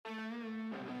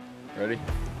Ready?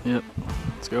 Yep.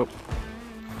 Let's go.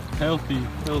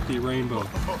 Healthy rainbow.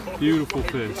 Beautiful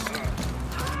fish.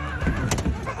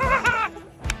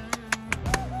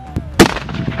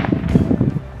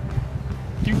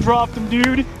 You dropped him,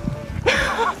 dude.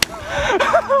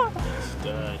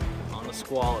 Stud. On the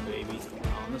squall, baby.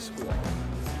 On the squall.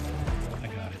 I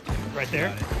got it too. Right there?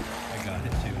 I got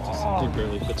it too. He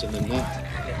barely fits in the net.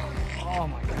 Oh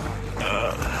my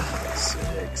god.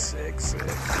 Sick.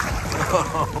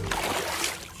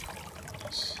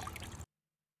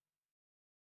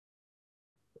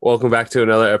 Welcome back to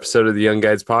another episode of the Young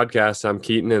Guides Podcast. I'm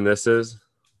Keaton, and this is...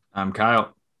 I'm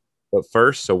Kyle. But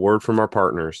first, a word from our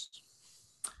partners.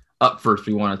 Up first,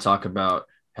 we want to talk about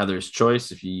Heather's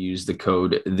Choice. If you use the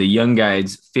code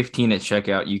TheYoungGuides15 at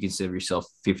checkout, you can save yourself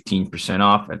 15%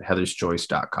 off at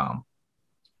heatherschoice.com.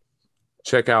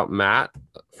 Check out Matt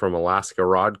from Alaska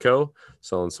Rod Co.,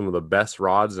 selling some of the best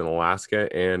rods in Alaska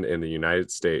and in the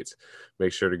United States.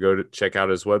 Make sure to go to check out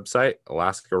his website,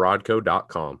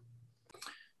 alaskarodco.com.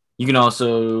 You can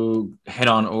also head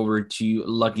on over to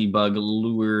Lucky Bug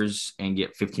Lures and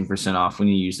get 15% off when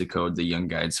you use the code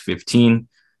TheYoungGuides15.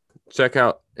 Check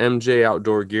out MJ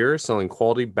Outdoor Gear, selling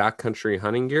quality backcountry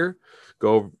hunting gear.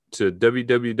 Go to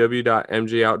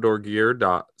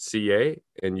www.mjoutdoorgear.ca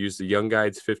and use the Young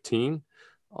Guides 15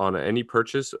 on any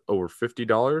purchase over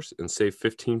 $50 and save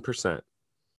 15%.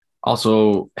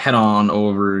 Also, head on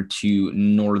over to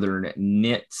Northern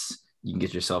Knits. You can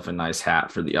get yourself a nice hat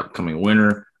for the upcoming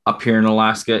winter. Up here in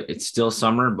Alaska, it's still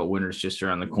summer, but winter's just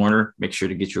around the corner. Make sure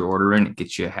to get your order in and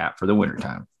get you a hat for the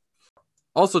wintertime.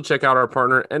 Also, check out our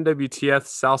partner, NWTF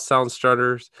South Sound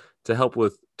Strutters, to help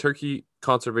with turkey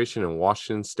conservation in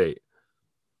Washington State.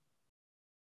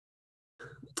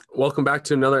 Welcome back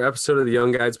to another episode of the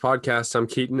Young Guides Podcast. I'm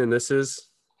Keaton, and this is...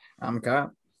 I'm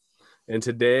Kyle. And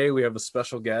today we have a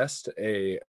special guest,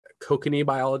 a Kokanee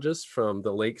biologist from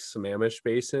the Lake Sammamish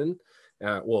Basin,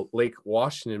 Lake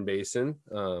Washington Basin.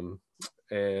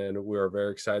 And we are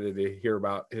very excited to hear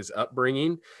about his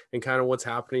upbringing and kind of what's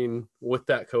happening with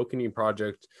that Kokanee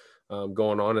project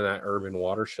going on in that urban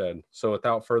watershed. So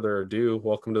without further ado,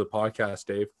 welcome to the podcast,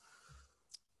 Dave.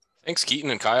 Thanks,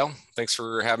 Keaton and Kyle. Thanks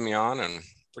for having me on, and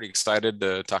pretty excited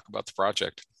to talk about the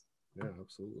project. Yeah,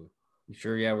 absolutely.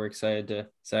 Sure. Yeah, we're excited to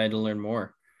learn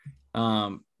more.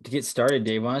 To get started,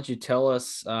 Dave, why don't you tell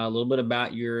us a little bit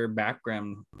about your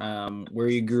background, where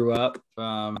you grew up,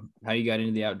 how you got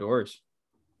into the outdoors?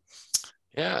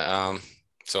 Yeah.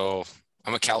 So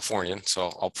I'm a Californian,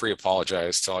 so I'll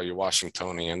pre-apologize to all you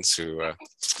Washingtonians who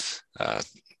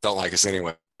don't like us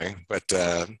anyway. But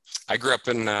I grew up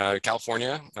in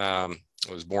California. I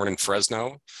was born in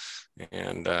Fresno,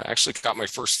 and actually caught my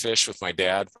first fish with my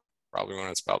dad probably when I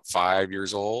was about 5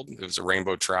 years old. It was a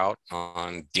rainbow trout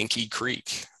on Dinky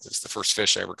Creek. It's the first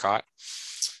fish I ever caught.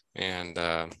 And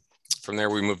from there,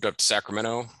 we moved up to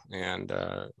Sacramento, and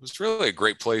it was really a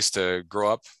great place to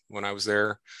grow up when I was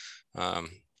there.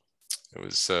 It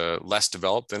was less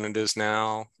developed than it is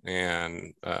now.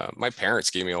 And my parents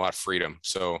gave me a lot of freedom.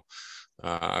 So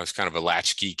I was kind of a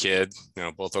latchkey kid. You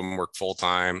know, both of them worked full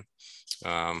time.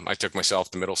 I took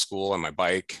myself to middle school on my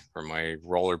bike or my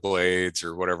rollerblades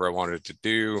or whatever I wanted to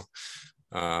do.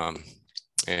 Really,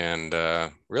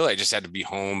 I just had to be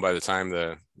home by the time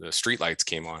the street lights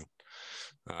came on.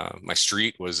 My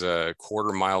street was a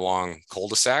 1/4-mile long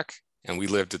cul-de-sac, and we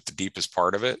lived at the deepest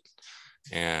part of it.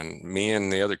 And me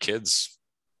and the other kids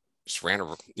just ran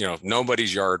over,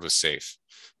 nobody's yard was safe.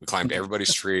 We climbed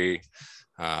everybody's tree,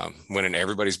 went in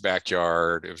everybody's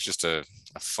backyard. It was just a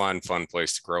fun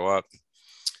place to grow up.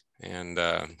 And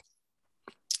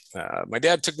my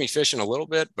dad took me fishing a little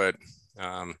bit, but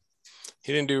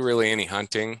he didn't do really any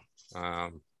hunting.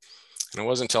 And it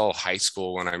wasn't until high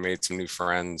school when I made some new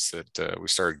friends that we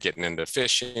started getting into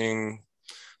fishing,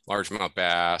 largemouth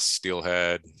bass,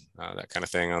 steelhead, that kind of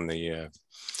thing on the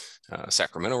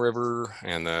Sacramento River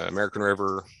and the American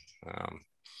River.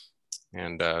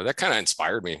 That kind of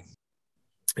inspired me.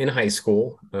 In high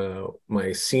school,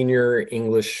 my senior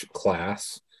English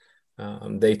class,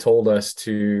 they told us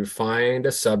to find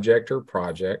a subject or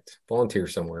project, volunteer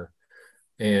somewhere,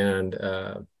 and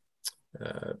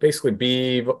basically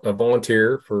be a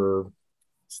volunteer for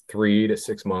 3 to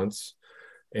 6 months,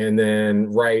 and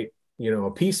then write,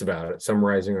 a piece about it,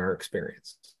 summarizing our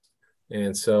experience.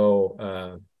 And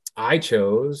so I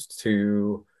chose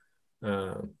to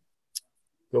go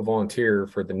volunteer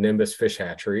for the Nimbus Fish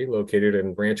Hatchery located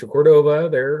in Rancho Cordova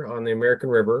there on the American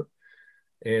River.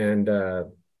 And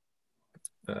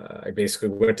I basically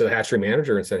went to the hatchery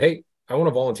manager and said, "Hey, I want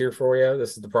to volunteer for you.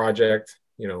 This is the project.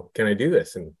 Can I do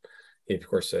this?" And he, of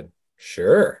course, said,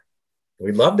 "Sure,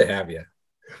 we'd love to have you."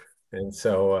 And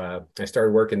so I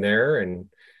started working there, and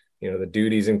the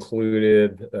duties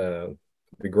included the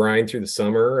grind through the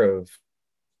summer of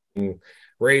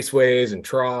raceways and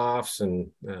troughs and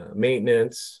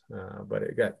maintenance, but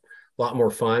it got a lot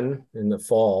more fun in the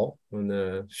fall when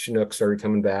the Chinook started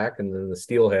coming back, and then the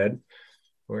steelhead,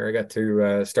 where I got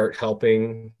to start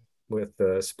helping with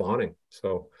spawning.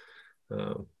 So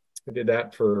I did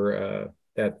that for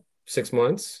that 6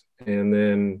 months, and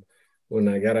then when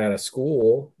I got out of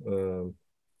school,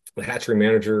 the hatchery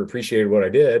manager appreciated what I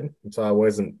did, and so I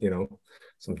wasn't,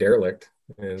 some derelict,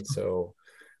 and so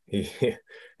he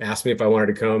asked me if I wanted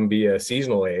to come be a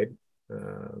seasonal aide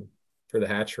for the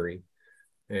hatchery,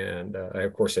 and I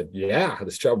of course said, "Yeah,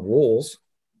 this job rules."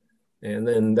 And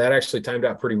then that actually timed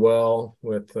out pretty well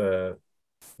with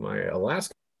my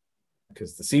Alaska,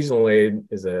 because the seasonal aide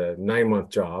is a 9-month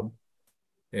job,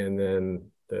 and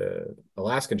then the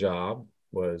Alaska job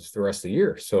was the rest of the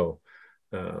year. So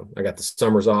I got the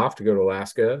summers off to go to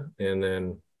Alaska, and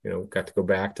then got to go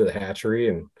back to the hatchery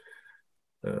and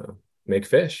make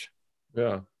fish.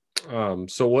 Yeah.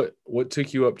 So what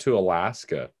took you up to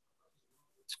Alaska?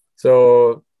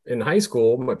 So in high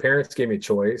school, my parents gave me a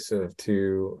choice of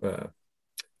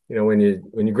when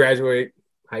you graduate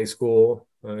high school,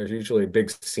 there's usually a big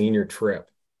senior trip,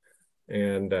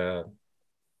 and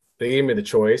they gave me the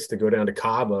choice to go down to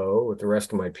Cabo with the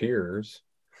rest of my peers,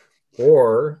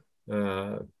 or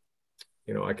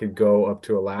I could go up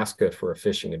to Alaska for a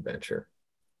fishing adventure.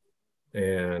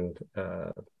 And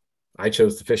I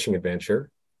chose the fishing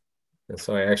adventure. And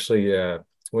so I actually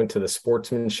went to the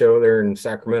Sportsman show there in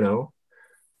Sacramento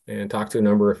and talked to a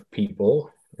number of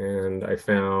people. And I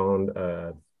found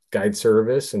a guide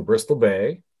service in Bristol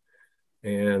Bay.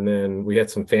 And then we had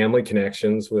some family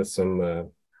connections with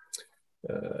some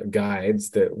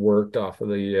guides that worked off of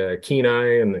the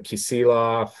Kenai and the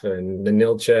Kisilov and the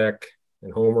Nilchek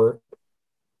and Homer.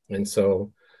 And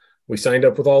so we signed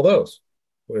up with all those,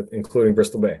 including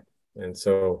Bristol Bay. And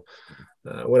so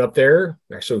I went up there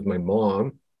actually with my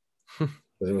mom. It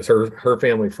was her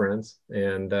family friends.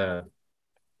 And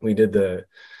we did the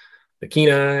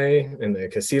Kenai and the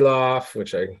Kisilov,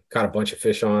 which I caught a bunch of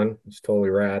fish on. It was totally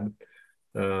rad.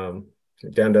 Down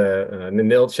to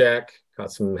Ninilchek,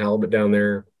 caught some halibut down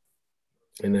there,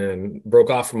 and then broke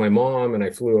off from my mom, and I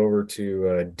flew over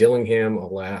to Dillingham,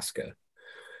 Alaska.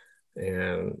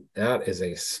 And that is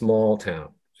a small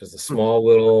town, just a small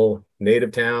little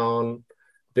native town,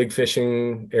 big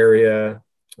fishing area,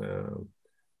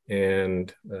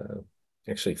 and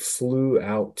actually flew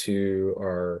out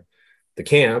to the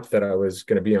camp that I was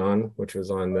going to be on, which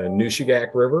was on the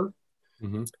Nushagak River.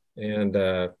 Mm-hmm.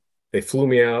 And they flew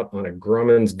me out on a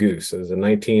Grumman's Goose. It was a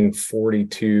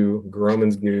 1942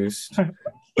 Grumman's Goose.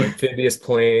 Amphibious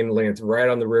plane, lands right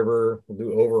on the river. We'll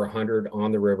do over 100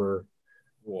 on the river.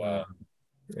 Wow.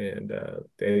 And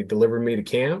they delivered me to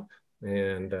camp.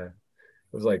 And it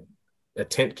was like a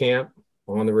tent camp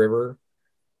on the river.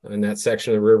 In that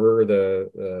section of the river,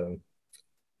 the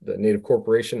Native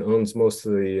Corporation owns most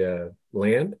of the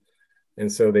land. And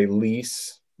so they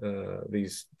lease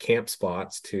these camp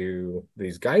spots to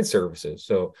these guide services.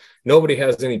 So nobody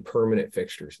has any permanent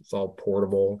fixtures. It's all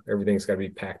portable. Everything's got to be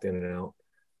packed in and out.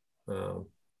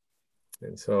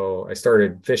 And so I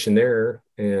started fishing there,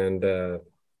 and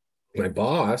my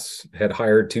boss had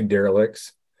hired 2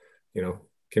 derelicts.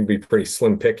 Can be pretty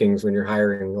slim pickings when you're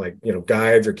hiring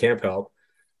guides or camp help.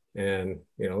 And,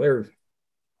 they're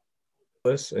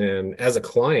this. And as a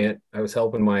client, I was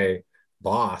helping my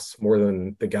boss more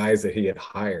than the guys that he had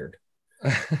hired.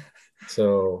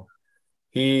 So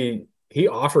he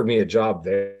offered me a job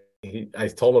there. I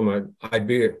told him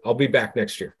I'll be back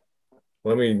next year.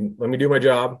 Let me do my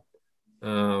job,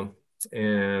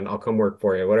 and I'll come work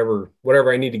for you.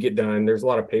 Whatever I need to get done. There's a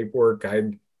lot of paperwork,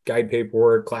 guide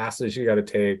paperwork, classes you got to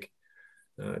take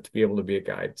to be able to be a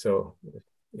guide. So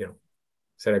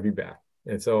said I'd be back,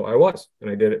 and so I was, and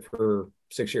I did it for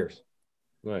 6 years.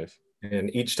 Nice.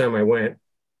 And each time I went,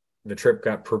 the trip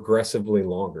got progressively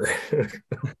longer.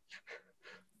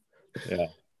 Yeah.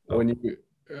 When you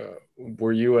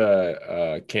were you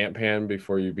a camp hand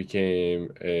before you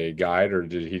became a guide, or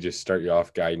did he just start you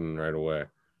off guiding right away?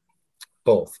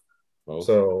 Both. Both.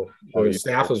 So the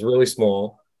staff was really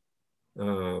small,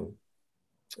 and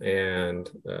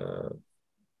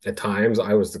at times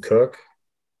I was the cook.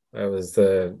 I was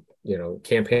the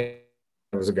camp hand.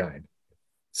 I was a guide.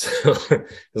 So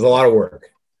there's a lot of work.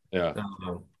 Yeah.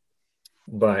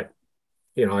 But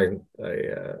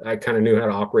I kind of knew how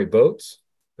to operate boats.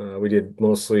 We did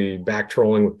mostly back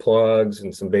trolling with plugs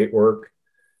and some bait work.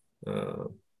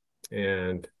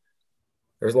 And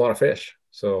there's a lot of fish.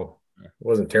 So It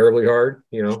wasn't terribly hard.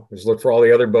 Just look for all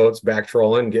the other boats, back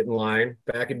trolling, get in line,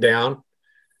 back it down,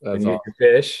 and That's you all. get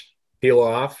your fish, peel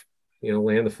off,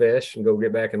 land the fish and go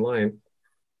get back in line.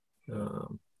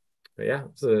 But yeah,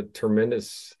 it's a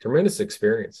tremendous, tremendous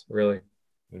experience, really.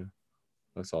 Yeah,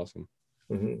 that's awesome.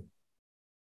 Mm-hmm.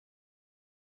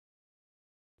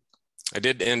 I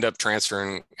did end up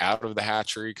transferring out of the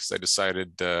hatchery because I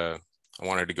decided I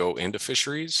wanted to go into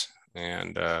fisheries.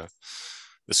 And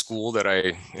the school that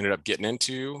I ended up getting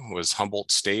into was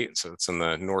Humboldt State. So it's in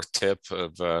the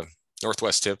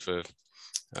northwest tip of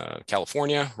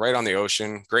California, right on the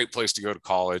ocean. Great place to go to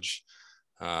college.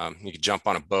 You could jump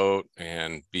on a boat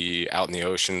and be out in the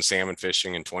ocean salmon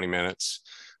fishing in 20 minutes,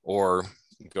 or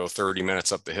go 30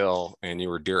 minutes up the hill and you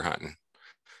were deer hunting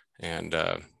and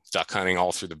duck hunting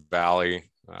all through the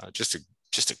valley. Just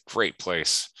a great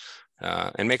place,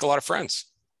 and make a lot of friends.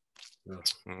 Yeah.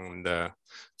 And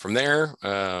from there,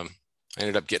 I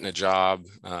ended up getting a job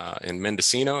in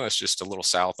Mendocino. That's just a little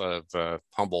south of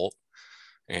Humboldt,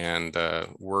 and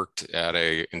worked at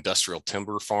a industrial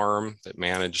timber farm that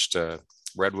managed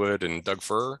redwood and Doug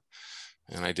fir.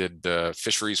 And I did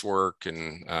fisheries work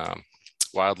and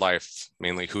wildlife,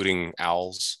 mainly hooting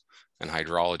owls and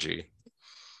hydrology.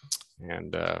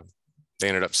 And they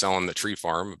ended up selling the tree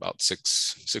farm about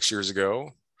six years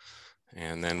ago.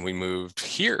 And then we moved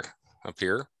up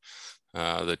here.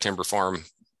 The timber farm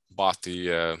bought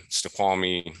the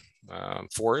Snoqualmie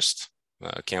forest,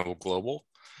 Campbell Global.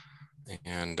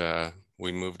 And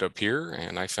we moved up here,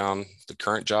 and I found the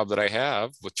current job that I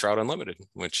have with Trout Unlimited,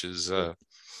 which is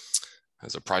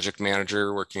as a project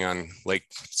manager working on Lake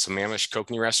Sammamish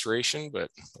Kokanee restoration. But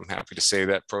I'm happy to say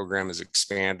that program is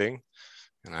expanding,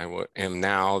 and I am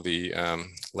now the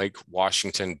Lake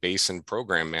Washington Basin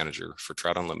program manager for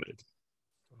Trout Unlimited.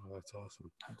 Oh, that's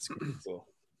awesome. That's cool.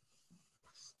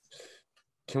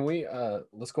 Can we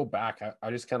let's go back.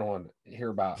 I just kind of want to hear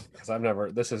about,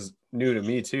 because this is new to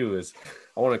me too, is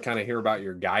I want to kind of hear about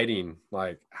your guiding.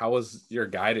 Like, how was your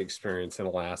guide experience in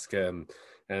Alaska,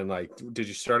 and like, did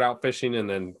you start out fishing, and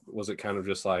then was it kind of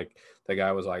just like the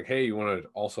guy was like, hey, you want to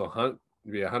also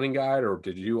be a hunting guide, or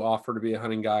did you offer to be a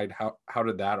hunting guide? How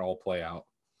did that all play out?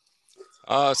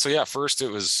 So yeah, first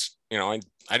it was, I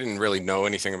didn't really know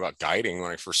anything about guiding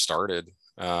when I first started.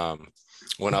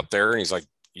 Went up there and he's like,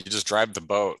 you just drive the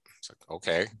boat. It's like,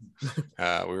 okay.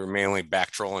 We were mainly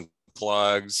back trolling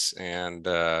plugs, and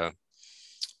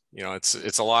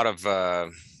it's a lot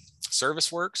of service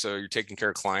work. So you're taking care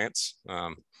of clients.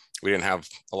 We didn't have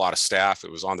a lot of staff.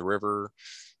 It was on the river.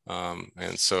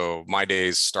 And so my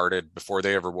days started before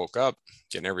they ever woke up,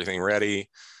 getting everything ready.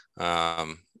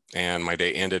 And my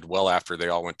day ended well after they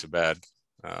all went to bed,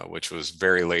 which was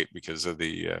very late because of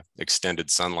the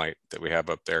extended sunlight that we have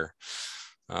up there.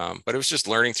 But it was just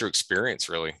learning through experience,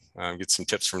 really. Get some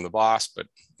tips from the boss, but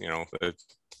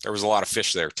there was a lot of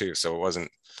fish there too, so it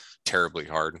wasn't terribly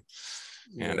hard.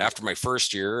 Yeah. And after my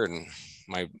first year, and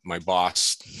my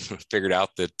boss figured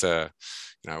out that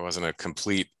I wasn't a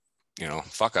complete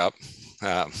fuck up.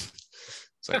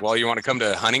 It's like, well, you want to come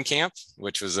to hunting camp,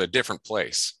 which was a different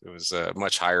place. It was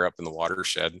much higher up in the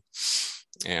watershed,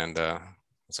 and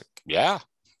it's like, yeah,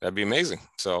 that'd be amazing.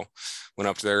 So went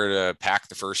up there to pack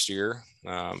the first year,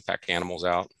 pack animals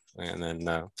out. And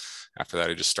then after that,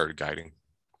 I just started guiding.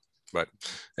 But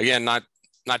again, not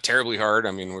terribly hard.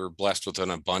 I mean, we were blessed with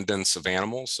an abundance of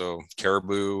animals. So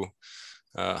caribou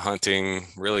hunting,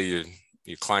 really,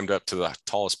 you climbed up to the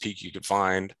tallest peak you could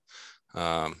find,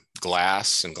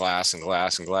 glass and glass and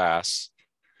glass and glass.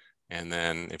 And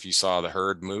then if you saw the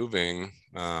herd moving,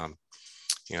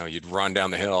 you'd run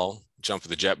down the hill, jump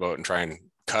with the jet boat and try and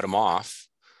cut them off,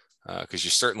 because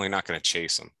you're certainly not going to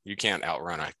chase them. You can't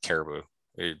outrun a caribou.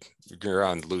 You're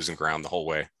on losing ground the whole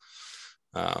way.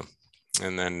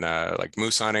 And then like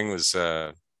moose hunting was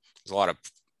a lot of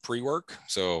pre-work.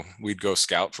 So we'd go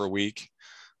scout for a week.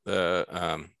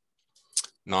 The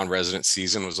non-resident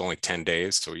season was only 10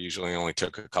 days. So we usually only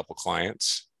took a couple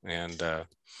clients, and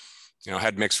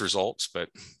had mixed results, but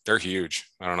they're huge.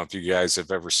 I don't know if you guys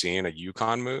have ever seen a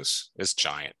Yukon moose. It's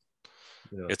giant.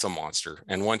 Yeah. It's a monster.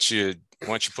 And once you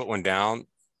put one down,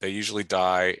 they usually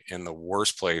die in the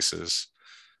worst places,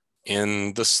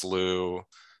 in the slough,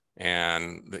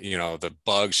 and the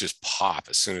bugs just pop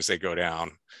as soon as they go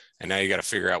down. And now you got to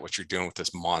figure out what you're doing with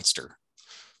this monster.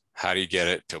 How do you get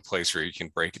it to a place where you can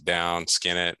break it down,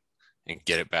 skin it, and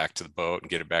get it back to the boat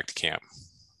and get it back to camp?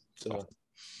 So.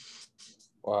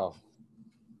 Wow,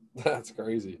 that's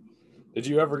crazy. Did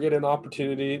you ever get an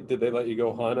opportunity? Did they let you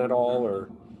go hunt at all, or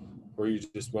were you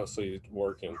just mostly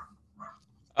working?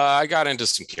 I got into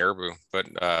some caribou, but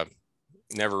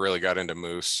never really got into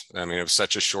moose. I mean, it was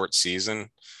such a short season.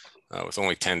 with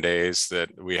only 10 days that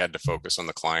we had to focus on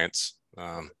the clients.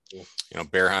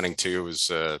 Bear hunting too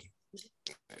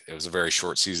it was a very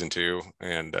short season too.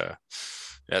 And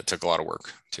that took a lot of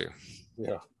work too.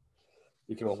 Yeah.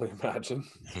 You can only imagine.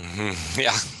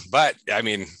 Yeah. But I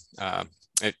mean,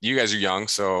 you guys are young,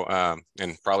 so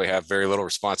and probably have very little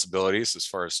responsibilities as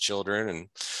far as children and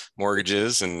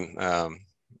mortgages and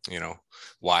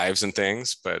wives and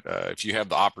things. But if you have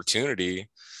the opportunity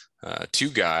to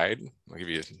guide, I'll give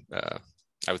you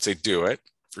I would say do it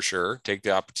for sure. Take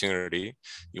the opportunity.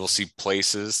 You'll see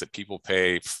places that people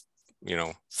pay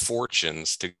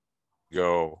fortunes to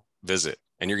go visit,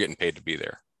 and you're getting paid to be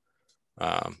there.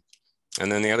 And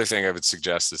then the other thing I would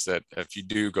suggest is that if you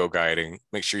do go guiding,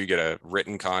 make sure you get a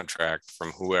written contract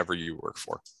from whoever you work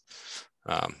for.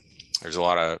 There's a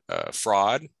lot of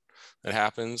fraud that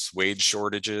happens, wage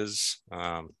shortages.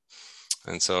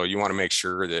 And so you want to make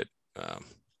sure that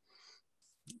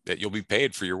that you'll be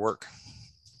paid for your work.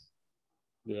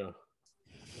 Yeah.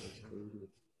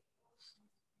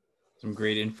 Some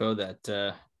great info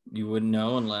that you wouldn't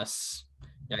know unless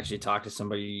you actually talk to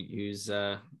somebody who's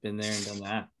been there and done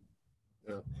that.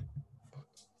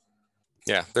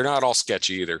 Yeah, they're not all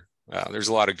sketchy either. There's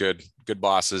a lot of good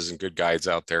bosses and good guides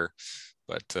out there,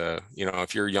 but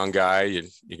if you're a young guy, you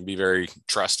can be very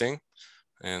trusting,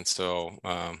 and so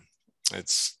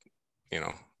it's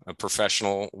a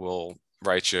professional will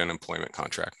write you an employment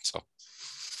contract. So.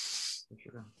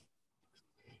 Sure.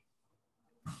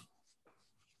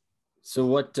 So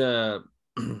what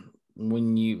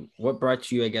what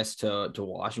brought you, I guess, to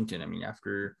Washington? I mean,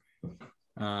 after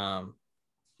I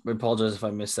apologize if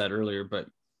I missed that earlier, but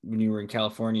when you were in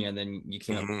California and then you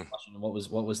came up to Washington,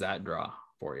 what was that draw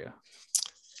for you?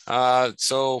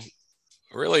 So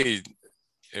really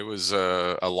it was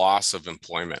a loss of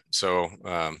employment. So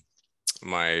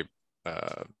my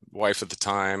wife at the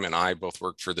time and I both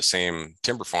worked for the same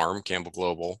timber farm, Campbell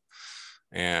Global,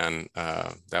 and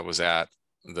that was at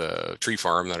the tree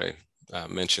farm that I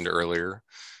mentioned earlier,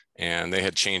 and they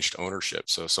had changed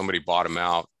ownership. So somebody bought them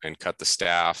out and cut the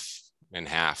staff in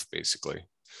half basically,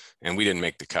 and we didn't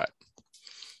make the cut.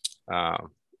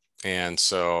 And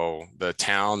so the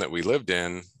town that we lived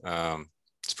in,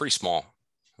 it's pretty small,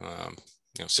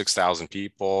 6,000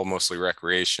 people, mostly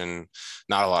recreation,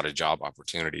 not a lot of job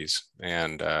opportunities.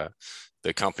 And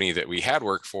the company that we had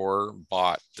worked for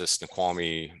bought this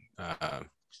Snoqualmie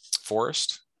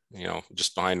forest,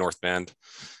 just behind North Bend.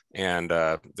 And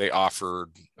they offered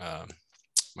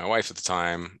my wife at the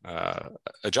time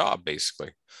a job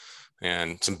basically,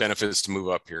 and some benefits to move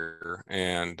up here.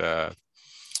 And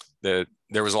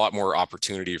there was a lot more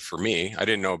opportunity for me. I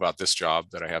didn't know about this job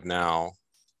that I have now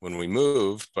when we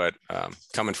moved, but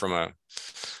coming from a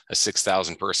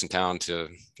 6,000 person town to,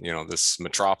 this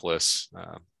metropolis,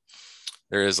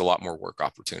 there is a lot more work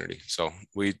opportunity. So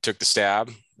we took the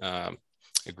stab,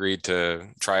 agreed to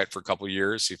try it for a couple of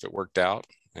years, see if it worked out.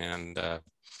 And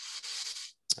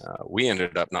we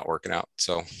ended up not working out.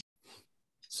 So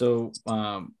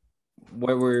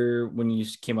when you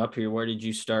came up here, where did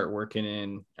you start working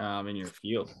in your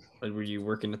field? Were you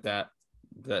working at that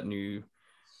new,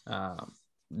 kind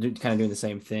of doing the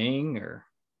same thing, or?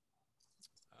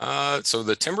 So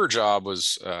the timber job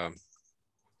was, it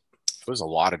was a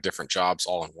lot of different jobs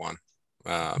all in one.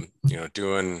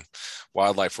 Doing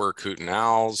wildlife work, hooting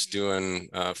owls, doing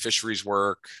fisheries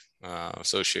work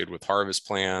associated with harvest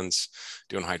plans,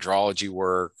 doing hydrology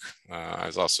work. I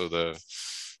was also the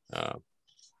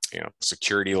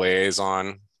security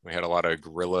liaison. We had a lot of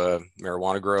guerrilla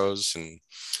marijuana grows and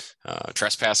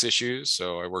trespass issues.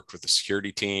 So I worked with the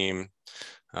security team.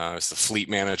 I was the fleet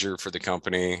manager for the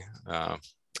company.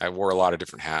 I wore a lot of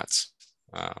different hats.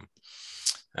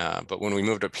 But when we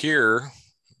moved up here,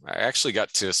 I actually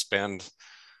got to spend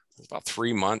about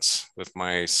 3 months with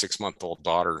my 6-month-old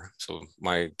daughter. So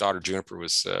my daughter Juniper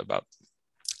was about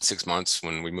 6 months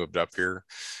when we moved up here,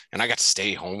 and I got to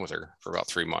stay home with her for about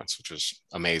 3 months, which was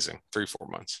amazing.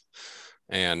 3-4 months.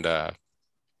 And I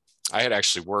had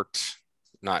actually worked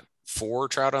not for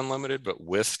Trout Unlimited, but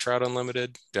with Trout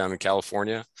Unlimited down in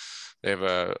California. They have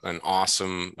an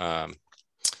awesome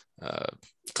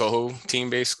coho team,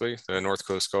 basically the North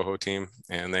Coast coho team,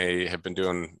 and they have been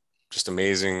doing just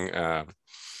amazing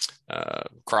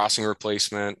crossing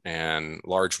replacement and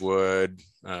large wood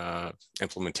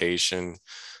implementation.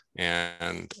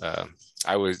 And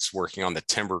I was working on the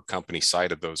timber company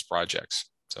side of those projects.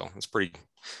 So it's pretty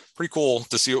cool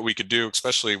to see what we could do,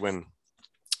 especially when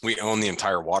we own the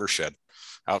entire watershed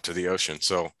out to the ocean.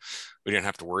 So we didn't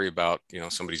have to worry about,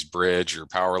 somebody's bridge or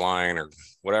power line or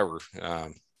whatever.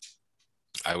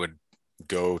 I would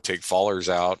go take fallers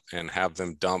out and have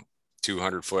them dump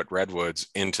 200-foot redwoods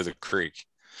into the creek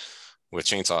with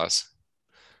chainsaws,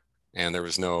 and there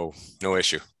was no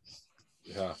issue.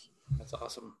 Yeah, That's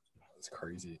awesome. that's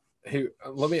crazy. Hey,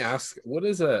 let me ask,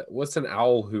 what's an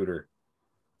owl hooter?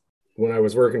 When I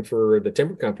was working for the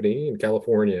timber company in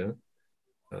California,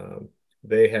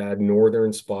 they had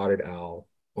northern spotted owl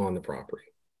on the property.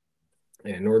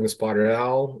 And northern spotted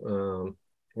owl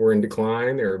were in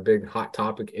decline. They're a big hot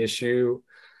topic issue.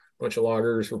 A bunch of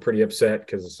loggers were pretty upset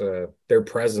because their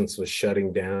presence was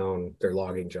shutting down their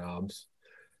logging jobs.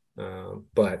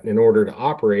 But in order to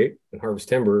operate and harvest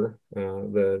timber,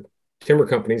 the timber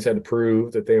companies had to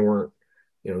prove that they weren't,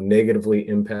 negatively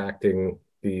impacting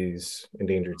these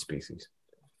endangered species.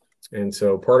 And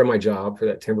so part of my job for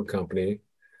that timber company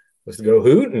was to go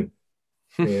hooting.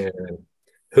 And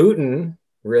hooting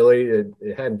really, it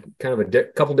had kind of a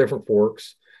couple different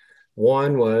forks.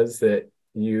 One was that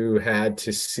you had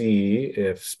to see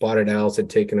if spotted owls had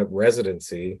taken up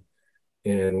residency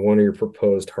in one of your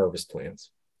proposed harvest plans.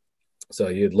 So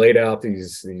you had laid out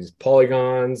these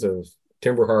polygons of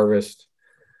timber harvest.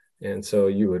 And so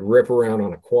you would rip around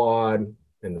on a quad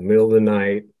in the middle of the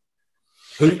night,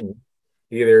 hooting,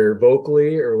 either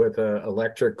vocally or with an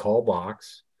electric call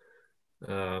box,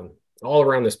 all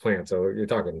around this plant. So you're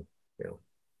talking,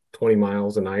 20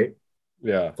 miles a night,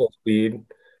 Yeah. full speed,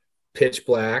 pitch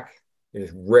black,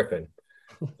 is ripping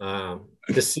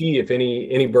to see if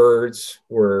any birds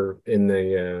were in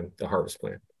the harvest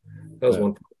plant. That was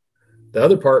one part. The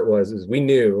other part is we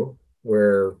knew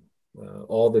where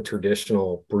all the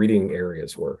traditional breeding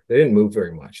areas were. They didn't move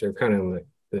very much. They're kind of in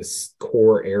this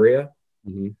core area.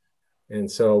 Mm-hmm. And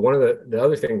so one of the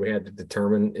other thing we had to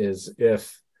determine is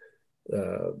if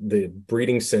the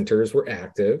breeding centers were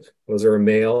active, was there a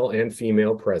male and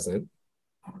female present,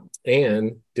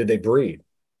 and did they breed?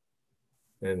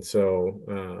 And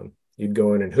so you'd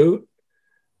go in and hoot,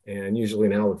 and usually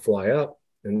an owl would fly up.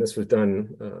 And this was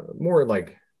done more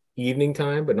like evening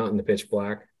time, but not in the pitch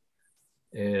black.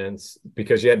 And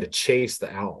because you had to chase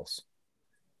the owls.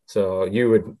 So you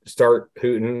would start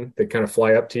hooting, they kind of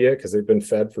fly up to you because they've been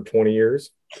fed for 20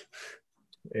 years.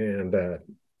 And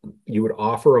you would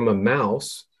offer them a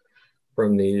mouse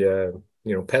from the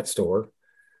pet store,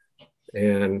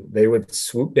 and they would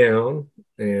swoop down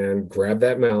and grab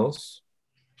that mouse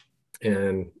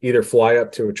and either fly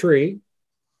up to a tree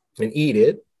and eat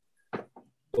it,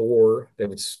 or they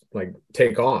would like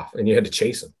take off, and you had to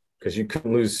chase them because you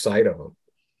couldn't lose sight of them.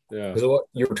 Yeah. Because what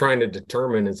you were trying to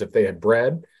determine is if they had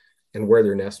bred and where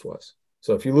their nest was.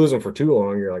 So if you lose them for too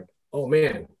long, you're like, oh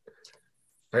man,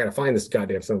 I gotta find this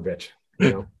goddamn son of a bitch,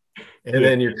 And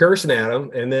then you're cursing at them,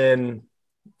 and then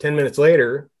 10 minutes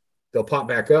later, they'll pop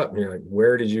back up, and you're like,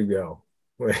 where did you go?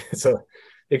 So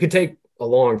it could take a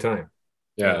long time.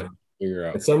 Yeah. Figure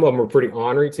out. And some of them were pretty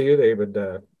ornery too. They would,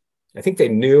 I think they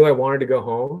knew I wanted to go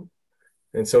home,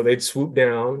 and so they'd swoop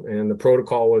down. And the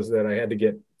protocol was that I had to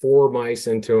get 4 mice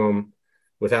into them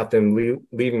without them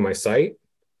leaving my sight.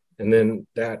 And then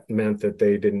that meant that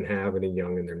they didn't have any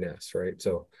young in their nest, right?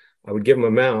 So I would give them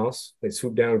a mouse. They'd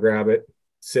swoop down, grab it,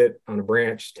 sit on a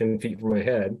branch 10 feet from my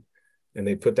head, and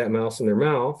they'd put that mouse in their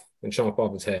mouth and chomp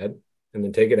off its head, and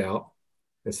then take it out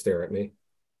and stare at me.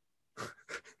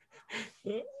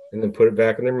 And then put it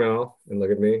back in their mouth and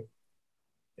look at me,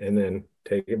 and then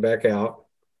take it back out.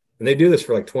 And they do this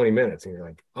for like 20 minutes. And you're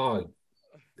like, oh,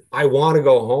 I want to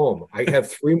go home. I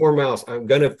have 3 more mouse. I'm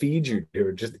going to feed you,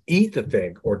 dude. Just eat the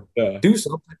thing or do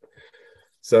something.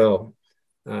 So,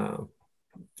 and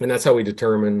that's how we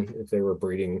determine if they were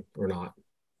breeding or not,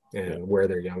 and where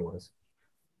their young was.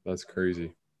 That's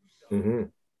crazy. Mm-hmm.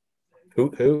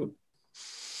 Hoot, hoot.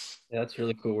 Yeah, that's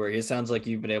really cool work. It sounds like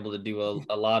you've been able to do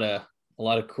a lot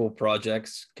of cool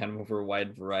projects, kind of over a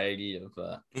wide variety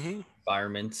of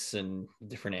environments and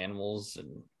different animals.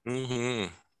 And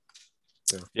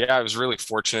yeah, I was really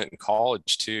fortunate in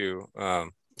college too.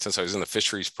 Since I was in the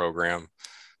fisheries program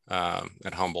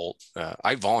at Humboldt,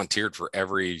 I volunteered for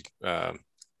every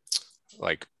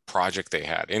like project they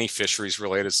had. Any fisheries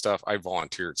related stuff, I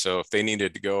volunteered. So if they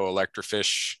needed to go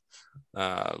electrofish,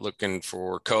 looking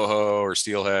for coho or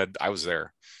steelhead, I was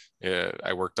there.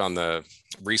 I worked on the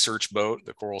research boat,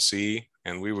 the Coral Sea,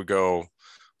 and we would go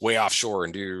way offshore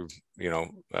and do,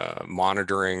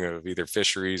 monitoring of either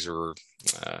fisheries or,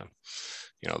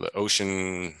 the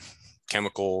ocean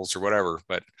chemicals or whatever.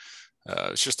 But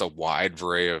it's just a wide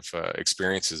variety of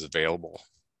experiences available.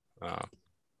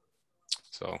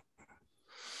 So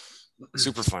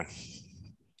super fun.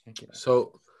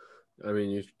 So, I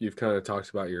mean, you've kind of talked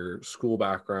about your school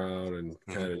background and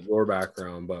kind of your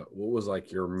background, but what was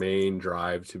like your main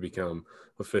drive to become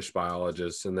a fish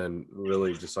biologist and then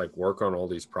really just like work on all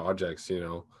these projects,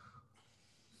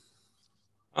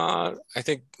 I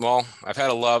think, well, I've had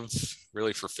a love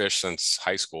really for fish since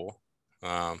high school.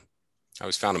 I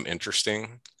always found them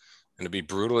interesting. And to be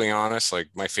brutally honest, like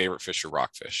my favorite fish are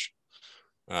rockfish.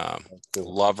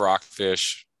 Love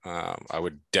rockfish. I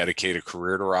would dedicate a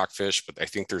career to rockfish, but I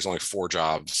think there's only 4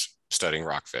 jobs studying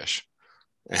rockfish.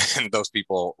 And those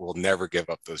people will never give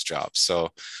up those jobs. So,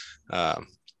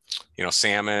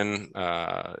 salmon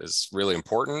is really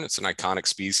important. It's an iconic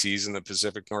species in the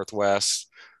Pacific Northwest.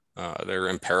 They're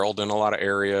imperiled in a lot of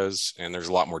areas, and there's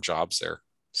a lot more jobs there.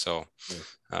 So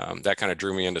that kind of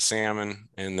drew me into salmon.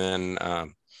 And then I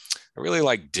really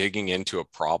like digging into a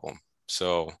problem.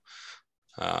 So,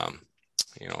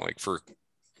 like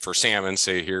for salmon,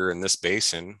 say here in this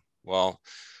basin, well,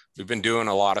 we've been doing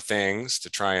a lot of things to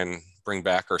try and bring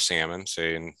back our salmon,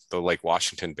 say in the Lake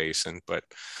Washington basin, but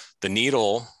the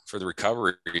needle for the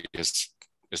recovery is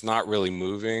not really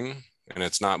moving, and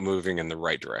it's not moving in the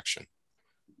right direction.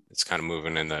 It's kind of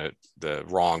moving in the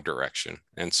wrong direction.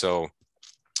 And so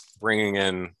bringing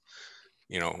in,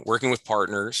 working with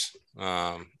partners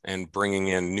and bringing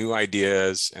in new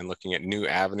ideas and looking at new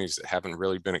avenues that haven't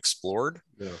really been explored,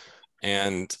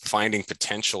 and finding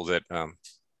potential that,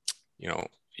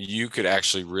 you could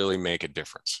actually really make a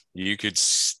difference. You could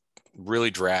really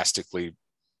drastically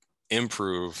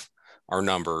improve our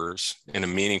numbers in a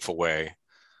meaningful way.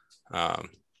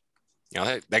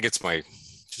 That gets my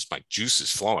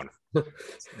juices flowing.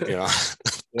 Yeah,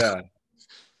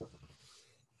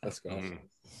 that's awesome.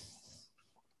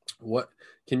 What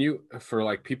can you, for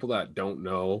like people that don't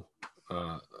know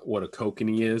what a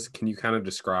kokanee is, can you kind of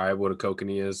describe what a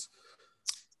kokanee is?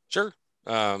 Sure.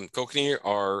 Kokanee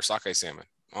are sockeye salmon,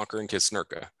 Anker and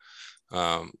Kitsnerka.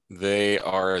 They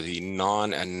are the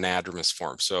non-anadromous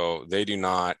form, so they do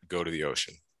not go to the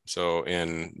ocean. So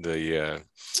in the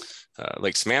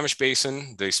Lake Sammamish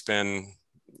Basin, they spend,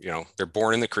 they're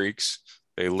born in the creeks.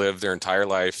 They live their entire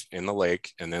life in the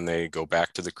lake, and then they go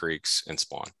back to the creeks and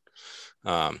spawn.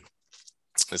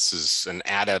 This is an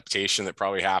adaptation that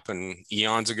probably happened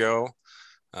eons ago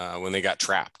when they got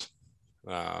trapped.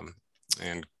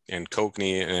 And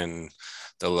Kokanee and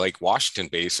the Lake Washington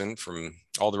Basin, from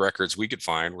all the records we could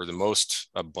find, were the most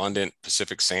abundant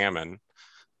Pacific salmon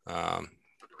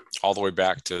all the way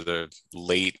back to the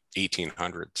late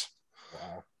 1800s.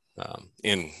 Wow.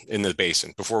 In the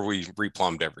basin before we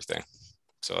replumbed everything.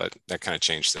 So that kind of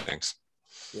changed things.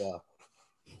 Yeah.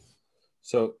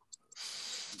 So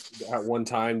at one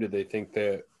time, did they think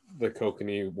that the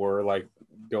kokanee were like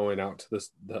going out to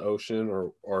the ocean,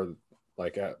 or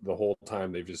like at the whole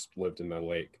time they've just lived in the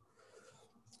lake?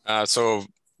 So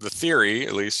the theory,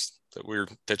 at least that we were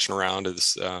pitching around,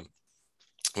 is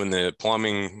when the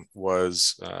plumbing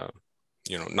was,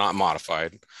 not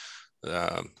modified,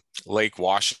 Lake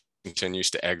Washington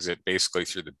used to exit basically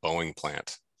through the Boeing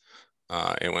plant.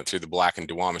 It went through the Black and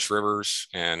Duwamish rivers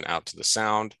and out to the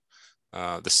Sound.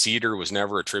 The Cedar was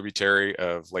never a tributary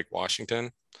of Lake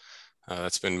Washington.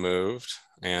 That's been moved.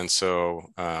 And so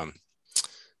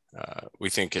we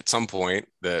think at some point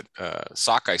that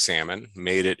sockeye salmon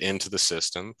made it into the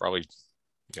system, probably,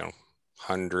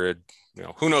 100,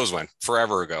 who knows when,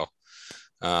 forever ago,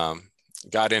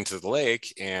 got into the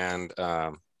lake. And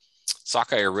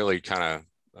sockeye are really kind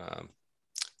of,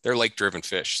 they're lake-driven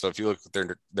fish. So if you look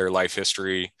at their life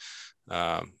history,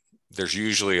 there's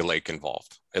usually a lake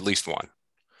involved, at least one.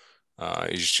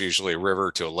 It's usually a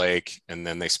river to a lake, and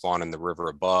then they spawn in the river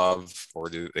above, or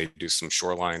they do some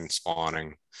shoreline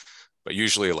spawning, but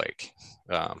usually a lake.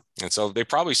 And so they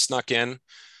probably snuck in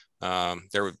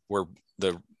there where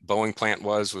the Boeing plant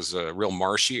was a real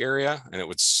marshy area, and it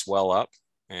would swell up,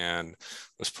 and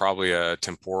was probably a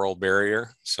temporal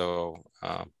barrier. So,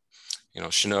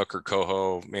 Chinook or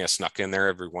coho may have snuck in there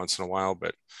every once in a while,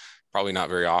 but probably not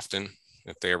very often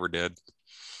if they ever did.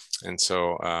 And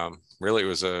so really it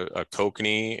was a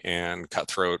kokanee and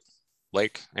cutthroat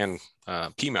lake, and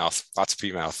peamouth, lots of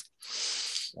peamouth.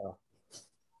 Wow.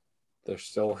 They're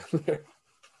still in there.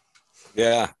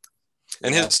 Yeah.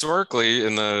 And historically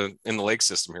in the lake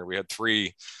system here, we had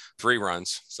three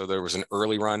runs. So there was an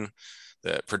early run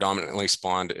that predominantly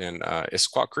spawned in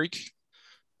Issaquah Creek.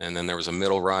 And then there was a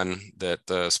middle run that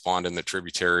spawned in the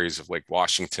tributaries of Lake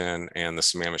Washington and the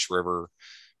Sammamish River.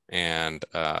 And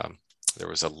there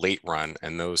was a late run,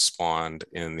 and those spawned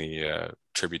in the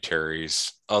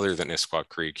tributaries other than Issaquah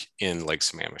Creek in Lake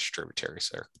Sammamish tributaries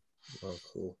there. Oh,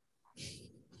 cool.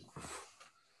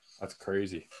 That's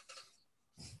crazy.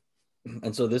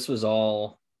 And so this was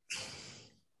all,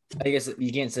 I guess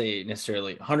you can't say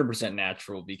necessarily 100%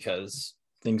 natural, because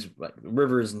things like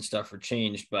rivers and stuff are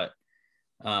changed, but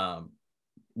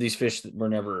these fish were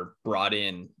never brought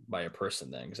in by a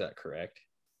person then. Is that correct?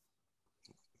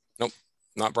 Nope,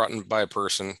 not brought in by a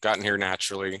person, gotten here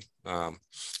naturally,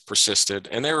 persisted.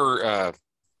 And they were,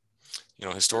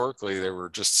 historically, they were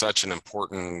just such an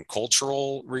important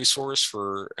cultural resource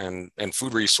and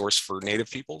food resource for Native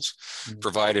peoples,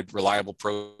 provided reliable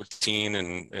protein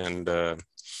and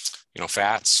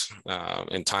fats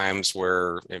in times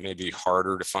where it may be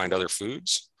harder to find other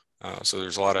foods. So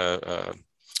there's a lot of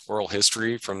oral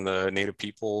history from the Native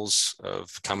peoples of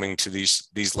coming to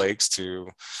these lakes to,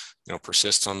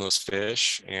 persist on those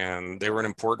fish. And they were an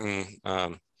important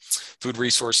food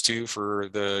resource too for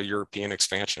the European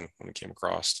expansion when it came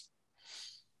across.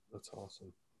 That's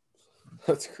awesome.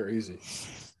 That's crazy.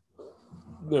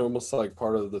 They're almost like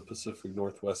part of the Pacific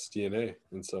Northwest DNA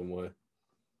in some way.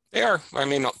 They are. I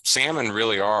mean, salmon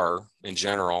really are in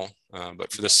general,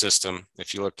 but for this system,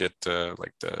 if you look at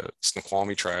like the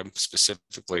Snoqualmie tribe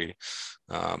specifically,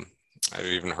 I've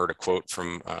even heard a quote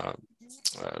from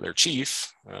their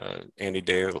chief, Andy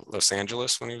de Los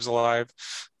Angeles, when he was alive,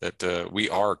 that we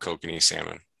are Kokanee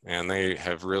salmon, and they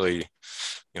have really,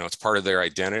 it's part of their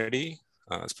identity,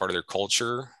 it's part of their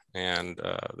culture, and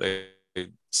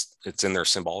it's in their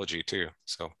symbology too.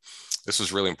 So this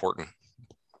was really important.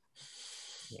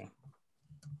 Yeah,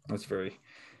 that's very,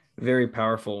 very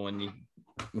powerful when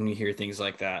you hear things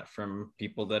like that from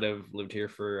people that have lived here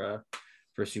for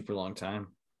a super long time.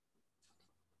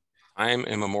 Time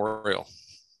immemorial.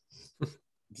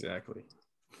 Exactly.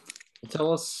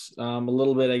 Tell us a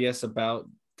little bit, I guess, about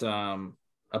the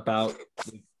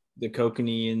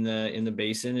kokanee in the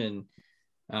basin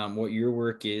and what your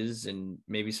work is, and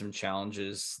maybe some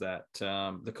challenges that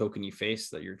the kokanee face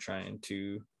that you're trying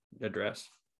to address.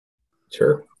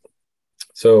 Sure.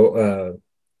 So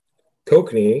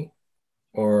kokanee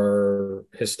are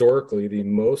historically the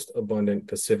most abundant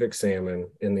Pacific salmon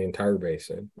in the entire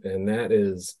basin, and that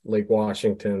is Lake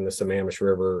Washington, the Sammamish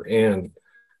River, and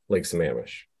Lake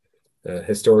Sammamish.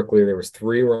 Historically, there was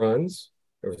 3 runs.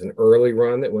 There was an early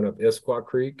run that went up Issaquah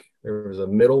Creek. There was a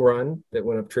middle run that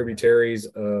went up tributaries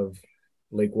of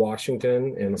Lake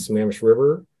Washington and the Sammamish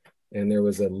River, and there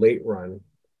was a late run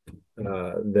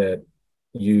that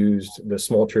used the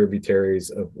small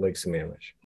tributaries of Lake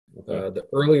Sammamish. The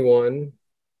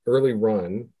early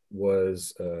run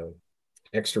was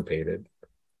extirpated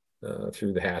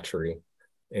through the hatchery.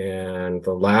 And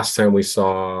the last time we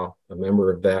saw a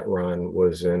member of that run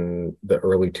was in the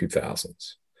early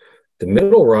 2000s. The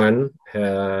middle run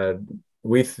had,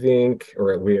 we think,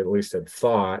 or we at least had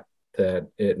thought, that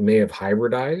it may have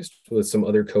hybridized with some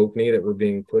other kokanee that were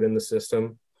being put in the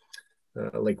system,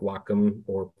 Lake Whatcom,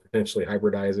 or potentially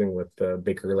hybridizing with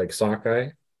Baker Lake sockeye.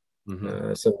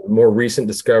 Some more recent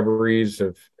discoveries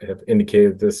have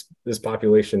indicated this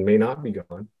population may not be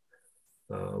gone,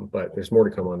 but there's more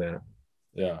to come on that.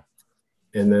 Yeah.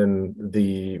 And then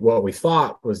what we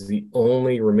thought was the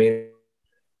only remaining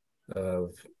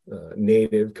of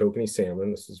native kokanee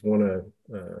salmon, this is one of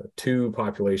 2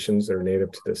 populations that are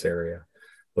native to this area,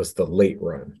 was the late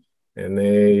run. And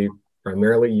they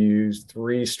primarily used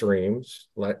 3 streams,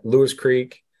 Lewis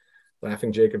Creek,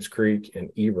 Laughing Jacobs Creek, and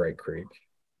Ebright Creek.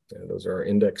 Those are our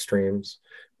index streams.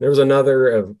 There was another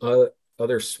of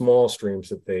other small streams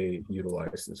that they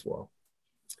utilized as well.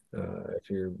 If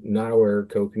you're not aware,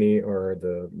 kokanee are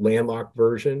the landlocked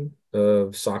version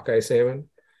of sockeye salmon.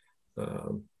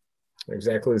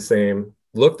 Exactly the same,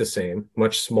 look the same,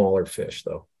 much smaller fish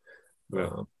though.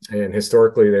 Yeah. And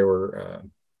historically they were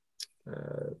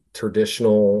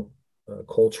traditional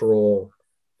cultural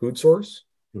food source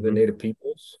for the native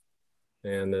peoples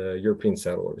and the European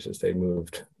settlers as they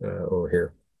moved over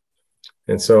here.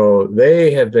 And so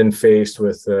they have been faced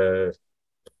with a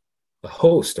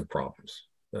host of problems,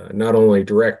 not only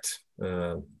direct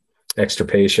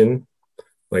extirpation,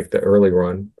 like the early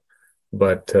run,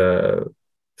 but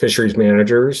fisheries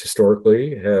managers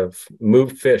historically have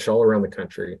moved fish all around the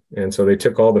country. And so they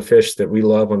took all the fish that we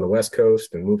love on the West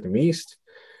Coast and moved them east,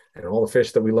 and all the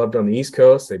fish that we loved on the East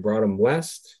Coast, they brought them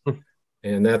west.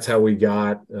 And that's how we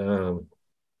got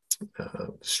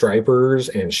stripers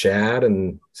and shad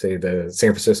and say the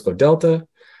San Francisco Delta.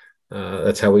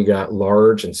 That's how we got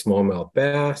large and smallmouth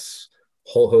bass,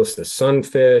 whole host of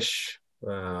sunfish,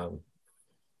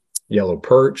 yellow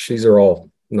perch. These are all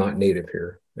not native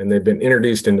here, and they've been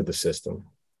introduced into the system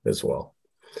as well.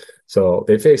 So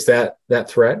they face that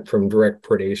threat from direct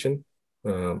predation.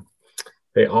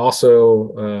 They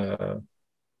also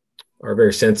are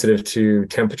very sensitive to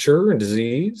temperature and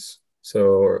disease.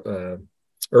 So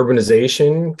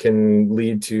urbanization can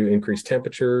lead to increased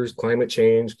temperatures. Climate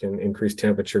change can increase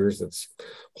temperatures. That's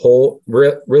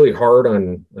really hard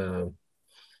on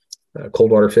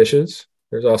cold water fishes.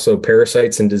 There's also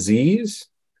parasites and disease.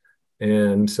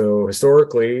 And so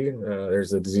historically,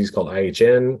 there's a disease called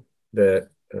IHN that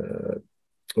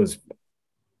was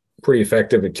pretty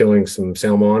effective at killing some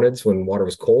salmonids when water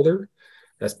was colder.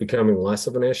 That's becoming less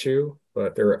of an issue,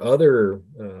 but there are other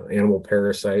animal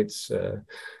parasites.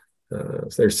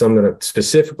 There's some that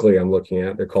specifically I'm looking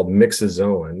at. They're called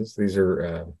myxozoans. These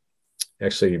are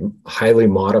actually highly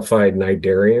modified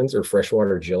cnidarians or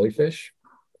freshwater jellyfish.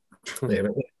 They have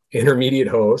an intermediate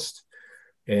host,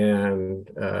 and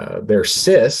their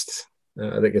cyst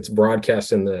that gets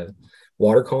broadcast in the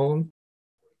water column,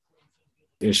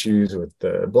 issues with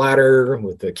the bladder,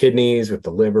 with the kidneys, with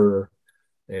the liver,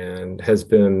 and has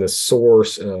been the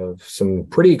source of some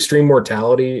pretty extreme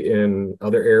mortality in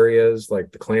other areas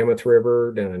like the Klamath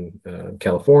River down in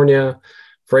California,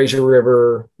 Fraser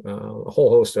River, a whole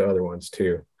host of other ones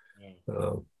too.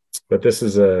 But this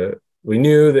is we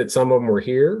knew that some of them were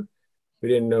here. We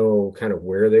didn't know kind of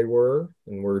where they were,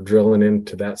 and we're drilling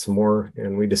into that some more.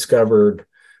 And we discovered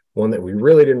one that we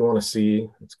really didn't want to see.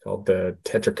 It's called the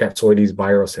Tetracapsoides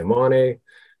birosamane,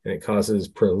 and it causes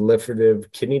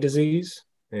proliferative kidney disease.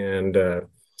 And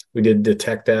we did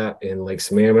detect that in Lake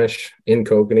Sammamish in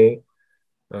Kokanee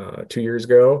 2 years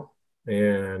ago.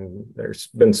 And there's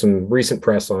been some recent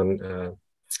press on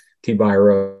T.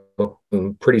 biro,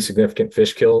 some pretty significant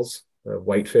fish kills,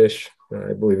 whitefish.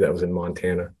 I believe that was in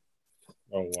Montana.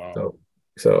 Oh, wow.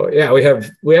 So yeah, we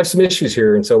have some issues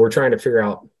here. And so we're trying to figure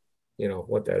out,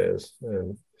 what that is.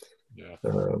 And,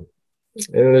 and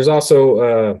there's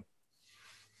also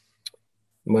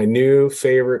my new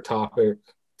favorite topic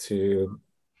to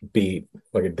beat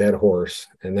like a dead horse,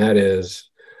 and that is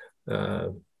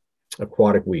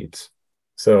aquatic weeds.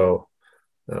 So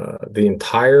the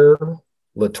entire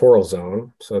littoral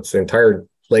zone, so it's the entire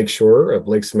lakeshore of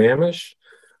Lake Sammamish,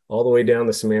 all the way down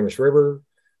the Sammamish River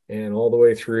and all the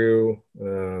way through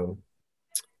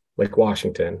Lake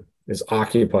Washington, is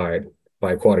occupied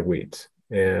by aquatic weeds.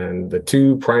 And the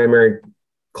two primary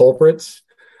culprits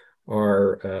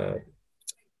are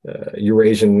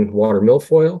Eurasian water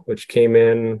milfoil, which came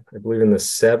in, I believe, in the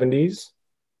 70s,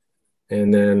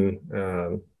 and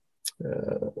then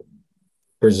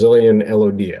Brazilian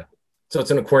Elodia. So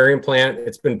it's an aquarium plant.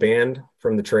 It's been banned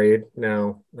from the trade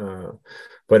now,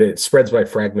 but it spreads by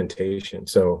fragmentation.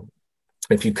 So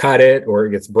if you cut it or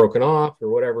it gets broken off or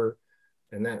whatever,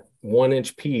 and that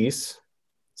 1-inch piece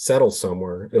settles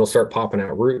somewhere, it'll start popping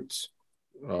out roots.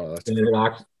 Oh, that's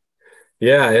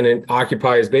and it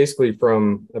occupies basically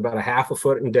from about a half a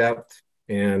foot in depth,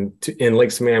 and in Lake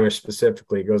Sammamish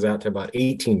specifically, it goes out to about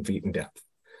 18 feet in depth.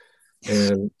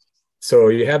 And so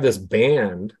you have this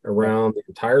band around the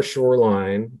entire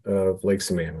shoreline of Lake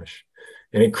Sammamish,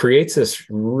 and it creates this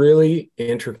really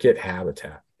intricate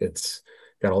habitat. It's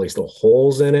got all these little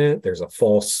holes in it. There's a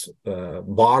false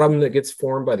bottom that gets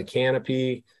formed by the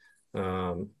canopy.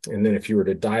 And then if you were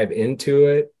to dive into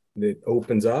it, it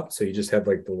opens up. So you just have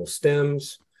like the little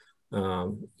stems.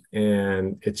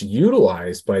 And it's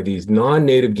utilized by these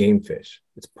non-native game fish.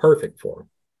 It's perfect for them.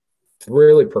 It's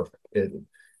really perfect.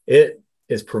 It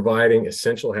is providing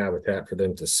essential habitat for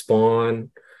them to spawn,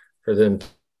 for them to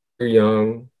rear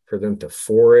young, for them to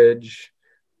forage,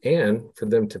 and for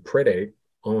them to predate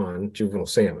on juvenile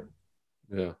salmon.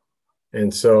 Yeah.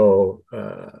 And so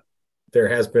there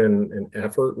has been an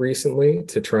effort recently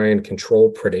to try and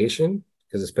control predation,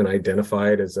 because it's been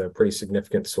identified as a pretty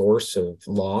significant source of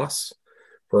loss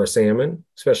for a salmon,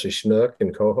 especially Chinook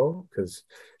and coho, because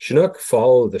Chinook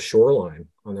follow the shoreline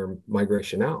on their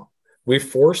migration out. We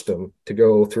forced them to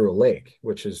go through a lake,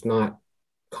 which is not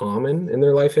common in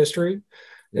their life history.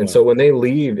 And so when they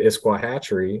leave Issaquah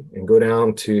Hatchery and go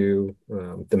down to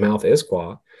the mouth of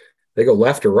Issaquah, they go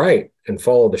left or right and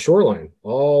follow the shoreline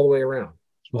all the way around,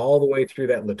 all the way through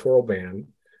that littoral band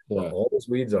where all those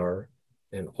weeds are,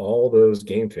 and all those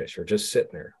game fish are just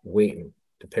sitting there waiting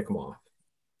to pick them off.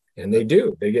 And they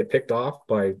do. They get picked off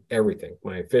by everything.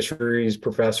 My fisheries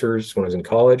professors, when I was in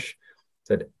college,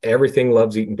 said everything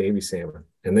loves eating baby salmon,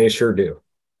 and they sure do.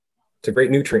 It's a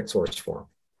great nutrient source for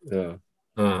them.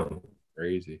 Yeah.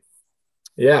 Crazy.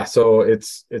 Yeah, so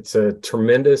it's a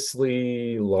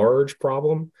tremendously large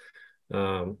problem.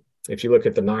 If you look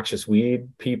at the noxious weed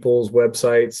people's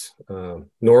websites,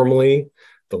 normally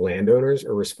the landowners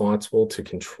are responsible to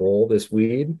control this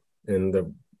weed in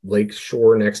the lake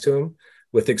shore next to them,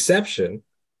 with exception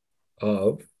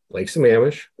of Lake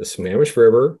Sammamish, the Sammamish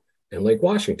River, and Lake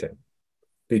Washington,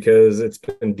 because it's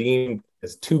been deemed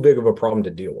as too big of a problem to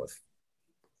deal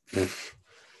with.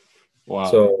 Wow.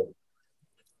 So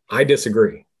I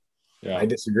disagree. Yeah. I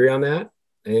disagree on that.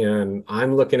 And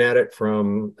I'm looking at it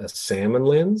from a salmon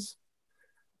lens,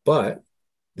 but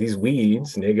these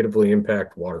weeds negatively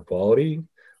impact water quality,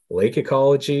 lake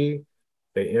ecology.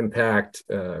 They impact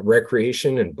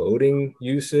recreation and boating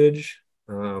usage.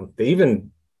 They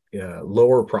even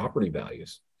lower property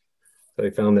values. So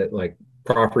they found that like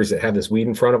properties that have this weed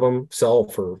in front of them sell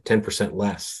for 10%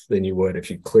 less than you would if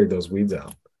you cleared those weeds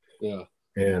out. Yeah.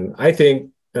 And I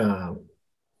think that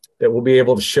we'll be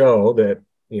able to show that,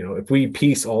 if we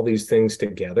piece all these things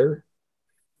together,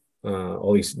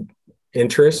 all these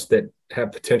interests that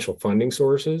have potential funding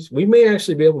sources, we may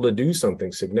actually be able to do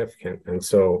something significant. And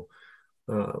so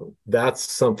that's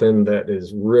something that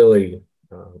is really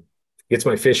gets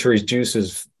my fisheries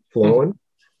juices flowing,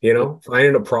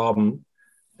 finding a problem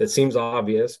that seems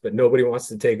obvious, but nobody wants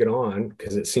to take it on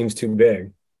because it seems too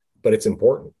big, but it's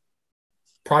important.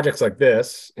 Projects like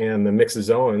this and the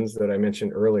mixozoans that I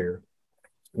mentioned earlier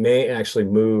may actually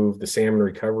move the salmon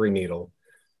recovery needle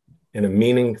in a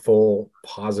meaningful,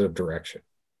 positive direction.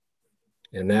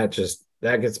 And that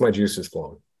gets my juices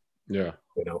flowing. Yeah.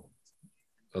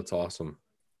 That's awesome.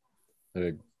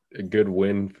 A good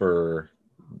win for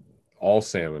all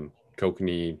salmon,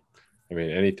 kokanee,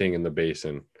 anything in the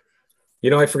basin.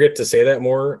 I forget to say that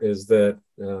more is that,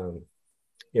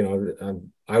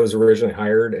 I was originally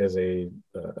hired as a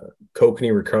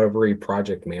kokanee recovery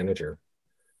project manager,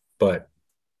 but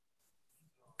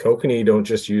kokanee don't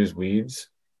just use weeds.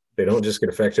 They don't just get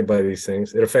affected by these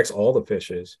things. It affects all the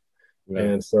fishes. Yeah.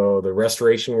 And so the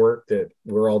restoration work that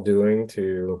we're all doing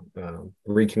to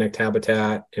reconnect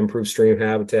habitat, improve stream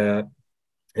habitat,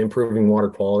 improving water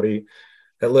quality,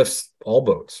 that lifts all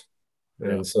boats.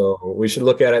 Yeah. And so we should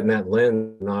look at it in that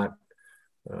lens, not,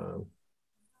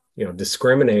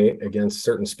 discriminate against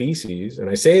certain species. And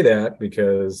I say that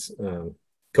because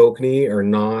kokanee are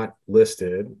not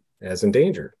listed as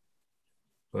endangered.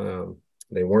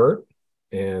 They weren't.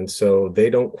 And so they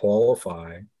don't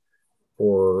qualify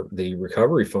for the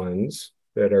recovery funds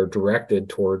that are directed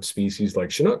towards species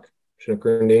like Chinook. Chinook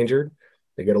are endangered.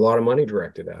 They get a lot of money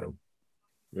directed at them.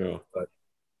 Yeah. But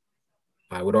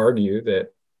I would argue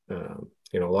that, a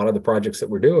lot of the projects that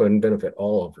we're doing benefit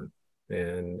all of them.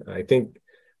 And I think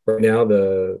right now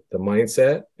the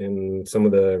mindset in some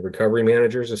of the recovery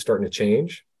managers is starting to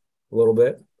change a little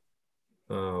bit,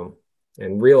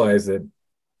 and realize that,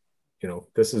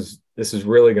 this is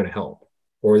really going to help,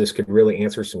 or this could really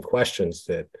answer some questions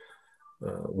that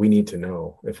we need to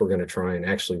know if we're going to try and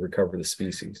actually recover the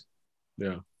species.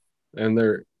 Yeah. And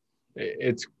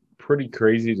it's pretty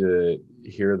crazy to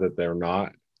hear that they're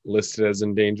not listed as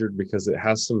endangered, because it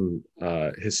has some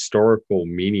historical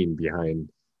meaning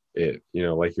behind it.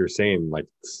 Like you're saying, like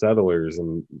settlers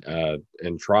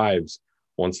and tribes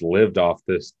once lived off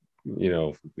this,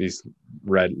 these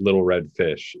little red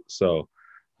fish. So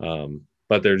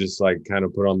but they're just like kind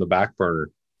of put on the back burner.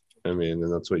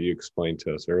 And that's what you explained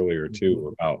to us earlier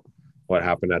too, about what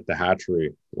happened at the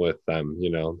hatchery with them,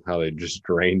 how they just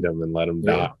drained them and let them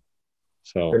die.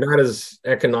 So they're not as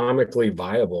economically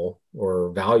viable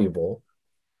or valuable.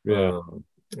 Yeah.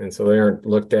 And so they aren't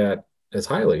looked at as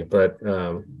highly, but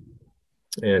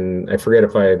and I forget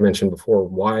if I had mentioned before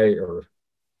why or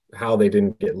how they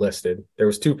didn't get listed. There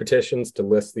was 2 petitions to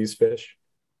list these fish.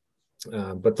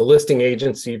 But the listing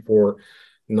agency for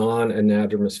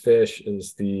non-anadromous fish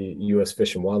is the U.S.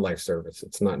 Fish and Wildlife Service.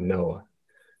 It's not NOAA.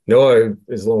 NOAA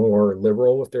is a little more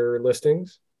liberal with their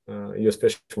listings. U.S.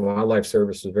 Fish and Wildlife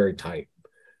Service is very tight.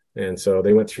 And so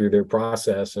they went through their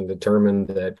process and determined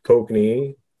that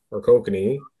kokanee,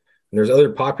 and there's other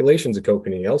populations of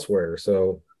kokanee elsewhere.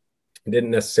 So it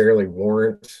didn't necessarily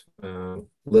warrant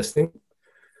listing.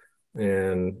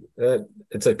 And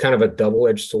it's a kind of a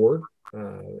double-edged sword.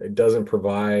 It doesn't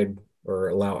provide or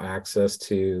allow access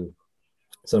to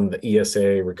some of the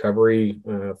ESA recovery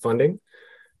funding,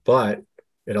 but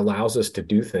it allows us to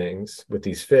do things with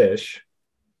these fish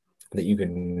that you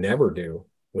can never do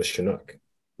with Chinook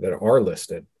that are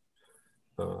listed.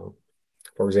 For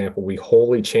example, we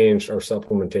wholly changed our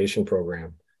supplementation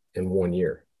program in 1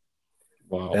 year.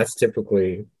 Wow. That's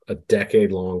typically a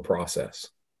decade-long process.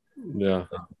 Yeah.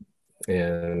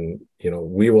 And,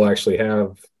 we will actually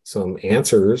have some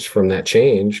answers from that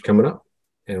change coming up,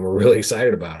 and we're really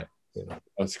excited about it.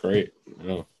 That's great.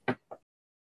 Yeah.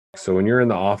 So when you're in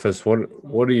the office,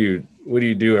 what do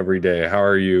you do every day? How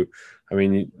are you?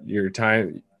 Your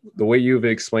time, the way you've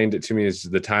explained it to me is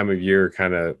the time of year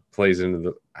kind of plays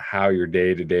into how your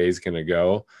day to day is going to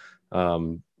go.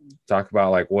 Talk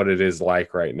about like what it is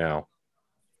like right now.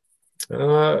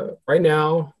 Right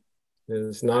now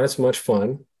is not as much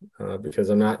fun because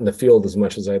I'm not in the field as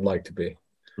much as I'd like to be.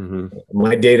 Mm-hmm.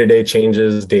 My day-to-day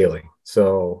changes daily.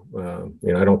 So,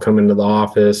 I don't come into the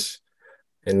office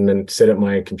and then sit at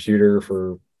my computer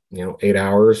for, 8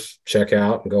 hours, check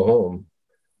out and go home.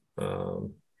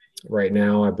 Right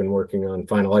now, I've been working on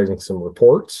finalizing some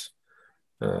reports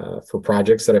for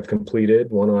projects that I've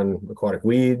completed, one on aquatic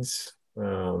weeds,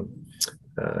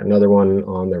 another one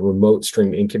on the remote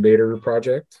stream incubator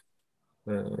project,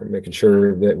 making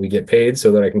sure that we get paid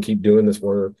so that I can keep doing this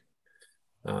work.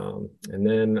 And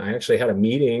then I actually had a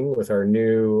meeting with our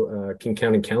new King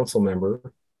County Council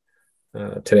member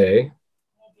today,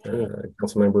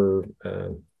 Council member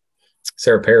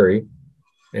Sarah Perry,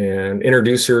 and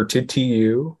introduce her to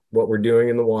TU, what we're doing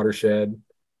in the watershed,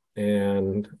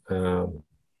 and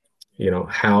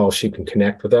how she can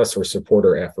connect with us or support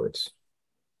our efforts.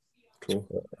 Cool.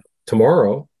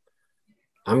 Tomorrow,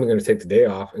 I'm going to take the day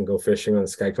off and go fishing on the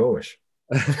Sammamish.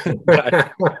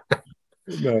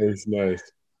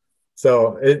 Nice.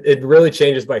 So it really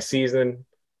changes by season.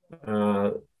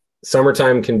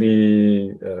 Summertime can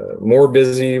be more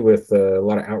busy with a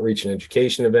lot of outreach and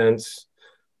education events,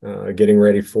 getting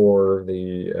ready for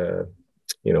the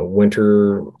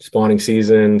winter spawning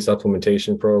season,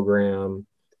 supplementation program,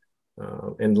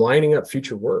 and lining up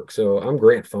future work. So I'm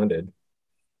grant funded,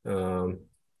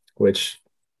 which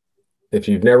if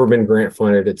you've never been grant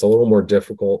funded, it's a little more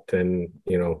difficult than,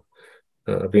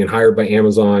 being hired by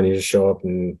Amazon. You just show up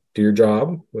and do your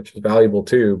job, which is valuable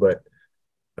too. But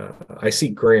I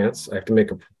seek grants. I have to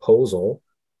make a proposal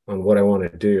on what I want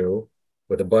to do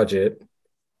with a budget.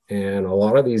 And a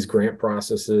lot of these grant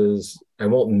processes, I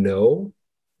won't know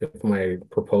if my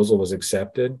proposal was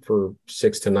accepted for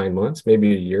 6 to 9 months,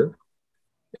 maybe a year.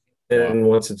 And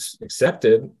once it's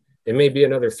accepted, it may be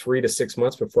another 3 to 6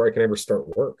 months before I can ever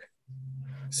start work.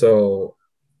 So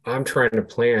I'm trying to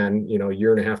plan, a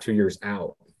year and a half, 2 years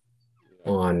out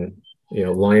on,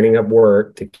 lining up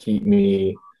work to keep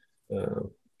me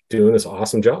doing this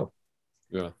awesome job.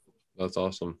 Yeah, that's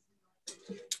awesome.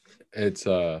 It's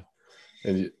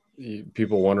and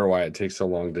people wonder why it takes so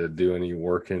long to do any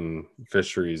work in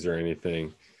fisheries or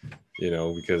anything,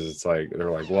 because it's like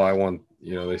they're like, well, I want,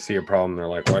 they see a problem, they're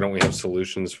like, why don't we have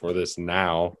solutions for this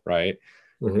now, right?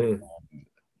 Mm-hmm.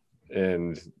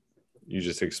 And you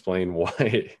just explain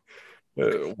why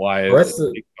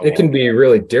it can be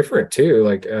really different too.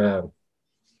 Like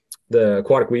the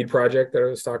aquatic weed project that I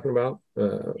was talking about.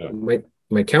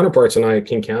 My counterparts and I at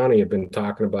King County have been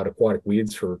talking about aquatic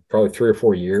weeds for probably 3 or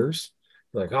 4 years.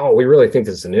 Like, oh, we really think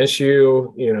this is an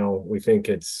issue. We think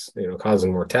it's,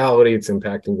 causing mortality. It's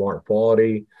impacting water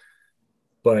quality.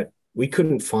 But we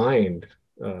couldn't find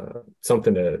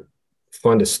something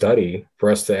fun to study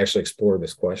for us to actually explore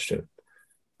this question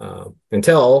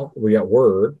until we got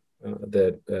word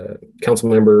that Council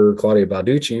Member Claudia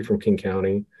Balducci from King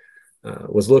County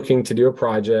was looking to do a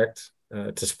project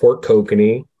to support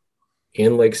Kokanee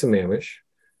in Lake Sammamish.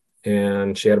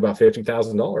 And she had about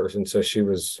 $50,000. And so she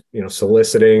was,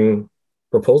 soliciting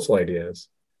proposal ideas.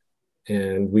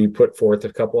 And we put forth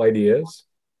a couple ideas.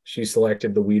 She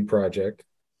selected the weed project.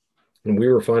 And we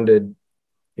were funded,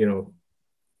 2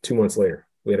 months later.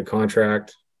 We had a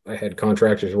contract. I had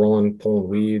contractors pulling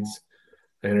weeds.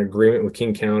 I had an agreement with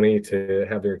King County to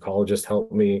have their ecologist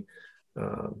help me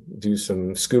do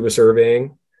some scuba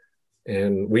surveying.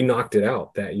 And we knocked it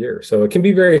out that year. So it can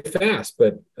be very fast,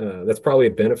 but that's probably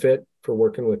a benefit for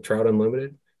working with Trout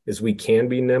Unlimited is we can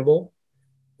be nimble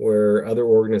where other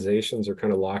organizations are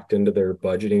kind of locked into their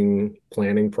budgeting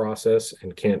planning process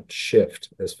and can't shift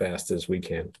as fast as we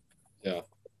can. Yeah.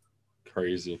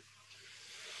 Crazy.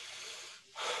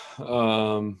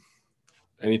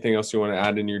 Anything else you want to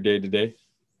add in your day-to-day?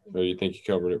 Or you think you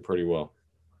covered it pretty well?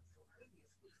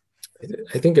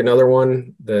 I think another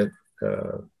one that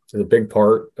is a big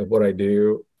part of what I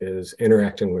do is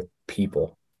interacting with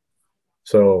people.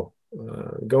 So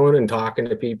going and talking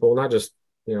to people, not just,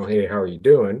 hey, how are you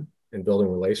doing? And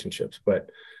building relationships, but,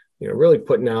 really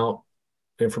putting out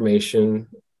information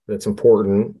that's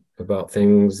important about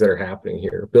things that are happening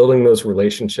here, building those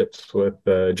relationships with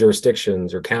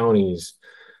jurisdictions or counties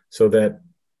so that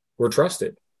we're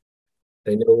trusted.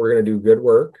 They know we're going to do good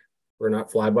work. We're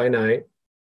not fly by night.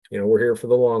 We're here for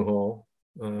the long haul.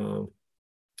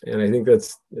 And I think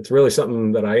it's really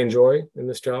something that I enjoy in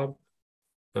this job.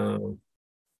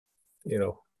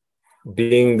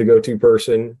 Being the go-to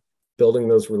person, building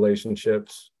those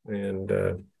relationships, and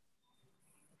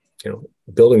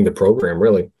building the program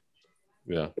really.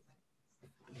 Yeah,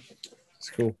 it's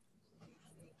cool.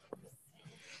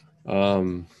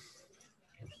 And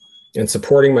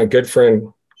supporting my good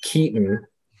friend Keaton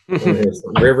on his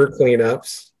river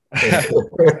cleanups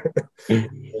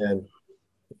and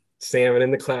salmon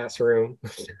in the classroom.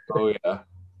 Oh yeah,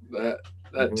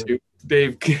 that too.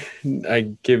 Dave,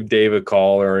 I give Dave a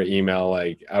call or an email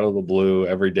like out of the blue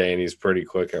every day, and he's pretty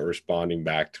quick at responding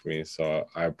back to me. So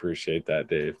I appreciate that,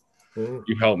 Dave. Mm.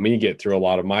 you helped me get through a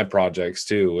lot of my projects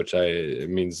too, which it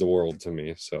means the world to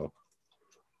me. So,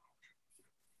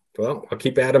 Well, I'll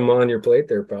keep adding on your plate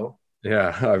there, pal.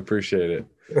 yeah, I appreciate it.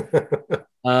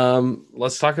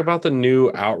 Let's talk about the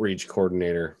new outreach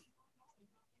coordinator.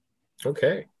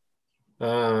 Okay.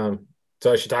 So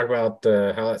I should talk about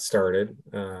how that started.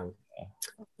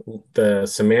 The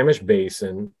Sammamish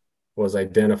Basin was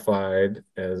identified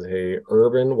as a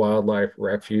urban wildlife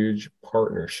refuge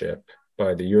partnership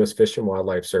by the U.S. Fish and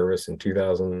Wildlife Service in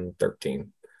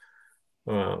 2013.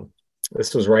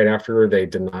 This was right after they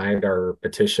denied our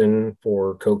petition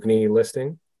for Kokanee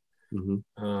listing.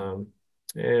 Mm-hmm.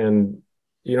 And,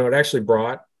 it actually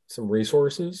brought some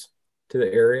resources to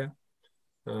the area.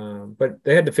 But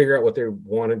they had to figure out what they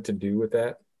wanted to do with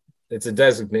that. It's a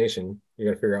designation. You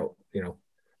got to figure out,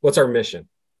 what's our mission?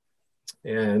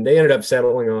 And they ended up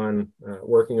settling on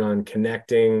working on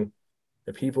connecting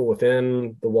the people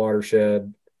within the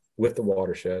watershed with the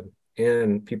watershed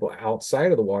and people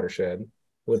outside of the watershed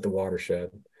with the watershed,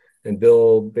 and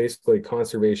build basically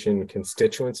conservation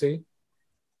constituency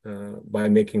by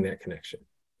making that connection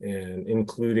and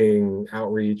including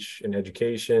outreach and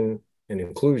education and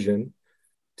inclusion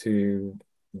to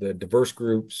the diverse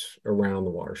groups around the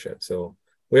watershed. So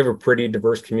we have a pretty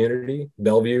diverse community.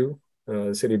 Bellevue,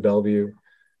 the city of Bellevue,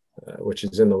 which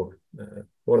is in the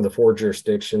one of the 4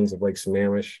 jurisdictions of Lake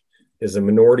Sammamish, is a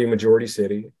majority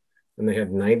city, and they have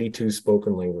 92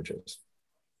 spoken languages.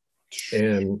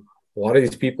 And a lot of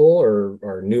these people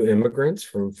are new immigrants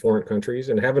from foreign countries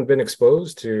and haven't been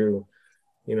exposed to,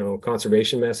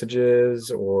 conservation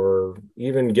messages or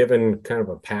even given kind of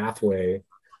a pathway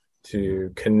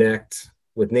to connect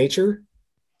with nature,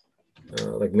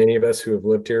 like many of us who have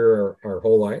lived here our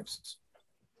whole lives.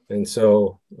 And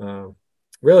so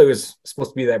really it was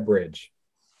supposed to be that bridge.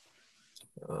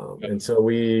 And so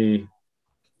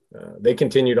they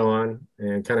continued on,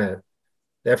 and the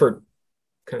effort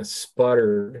kind of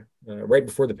sputtered right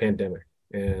before the pandemic.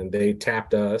 And they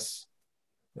tapped us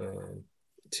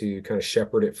to kind of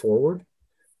shepherd it forward.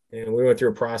 And we went through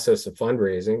a process of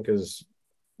fundraising, because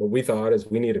what we thought is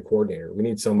we need a coordinator. We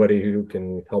need somebody who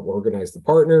can help organize the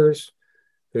partners,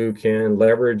 who can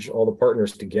leverage all the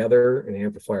partners together and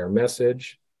amplify our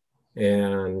message,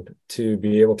 and to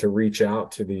be able to reach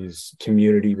out to these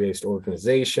community-based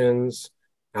organizations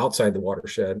outside the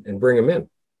watershed and bring them in,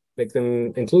 make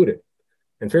them included,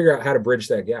 and figure out how to bridge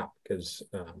that gap, because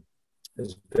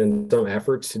there's been some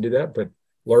efforts to do that, but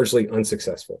largely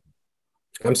unsuccessful.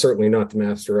 I'm certainly not the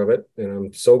master of it, and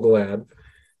I'm so glad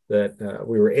that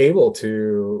we were able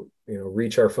to,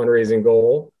 reach our fundraising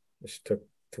goal, which took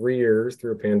 3 years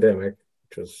through a pandemic,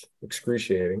 which was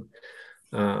excruciating.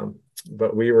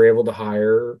 But we were able to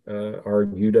hire our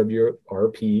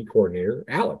UWRP coordinator,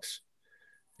 Alex.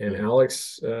 And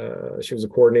Alex, she was a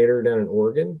coordinator down in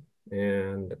Oregon,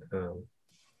 and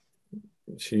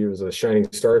she was a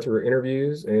shining star through her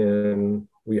interviews. And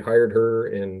we hired her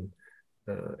in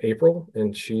April,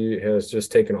 and she has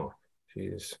just taken off.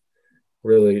 She's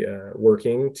really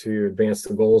working to advance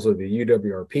the goals of the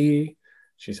UWRP.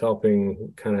 She's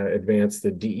helping kind of advance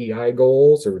the DEI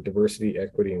goals, or diversity,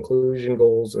 equity, inclusion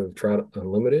goals of Trout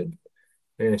Unlimited.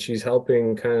 And she's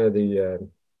helping kind of the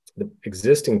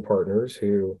existing partners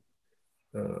who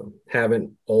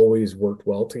haven't always worked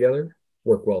well together,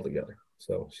 work well together.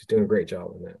 So she's doing a great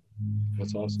job on that.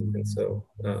 That's awesome. And so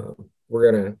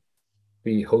we're going to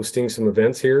be hosting some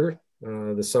events here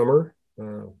this summer.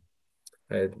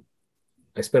 I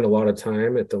spent a lot of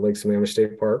time at the Lake Sammamish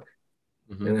State Park.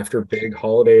 Mm-hmm. And after big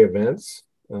holiday events,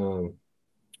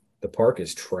 the park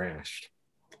is trashed.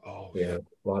 Oh, yeah.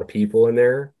 A lot of people in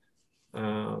there.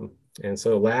 And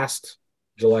so last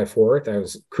July 4th, I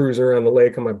was cruising around the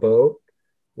lake on my boat,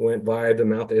 went by the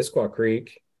mouth of Issaquah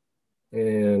Creek,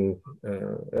 and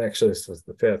actually this was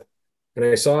the 5th. And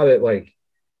I saw that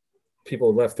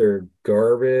people left their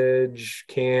garbage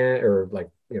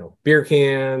beer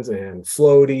cans and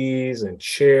floaties and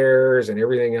chairs and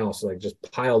everything else just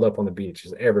piled up on the beach,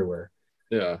 just everywhere.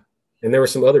 Yeah. And there were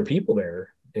some other people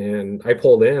there, and I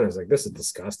pulled in. I was like, this is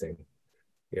disgusting,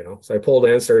 So I pulled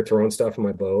in, started throwing stuff in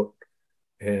my boat,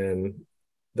 and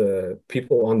the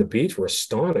people on the beach were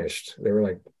astonished. They were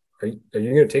like, are you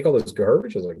going to take all this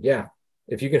garbage? I was like, yeah,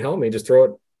 if you can help me, just throw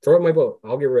it in my boat.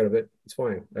 I'll get rid of it. It's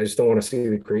fine. I just don't want to see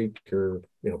the creek or,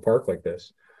 park like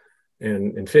this.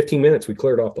 And in 15 minutes, we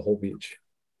cleared off the whole beach.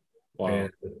 Wow.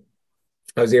 And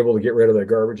I was able to get rid of the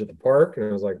garbage at the park. And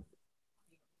I was like,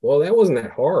 well, that wasn't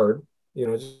that hard.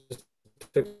 Just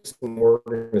took some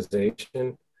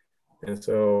organization. And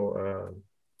so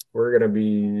we're going to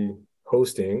be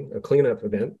hosting a cleanup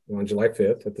event on July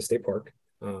 5th at the state park.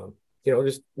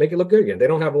 just make it look good again. They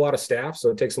don't have a lot of staff, so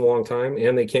it takes them a long time,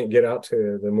 and they can't get out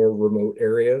to the more remote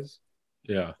areas.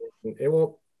 Yeah. It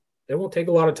won't take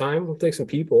a lot of time. It'll take some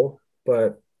people,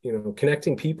 but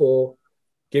connecting people,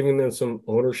 giving them some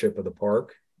ownership of the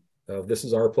park. This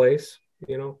is our place. I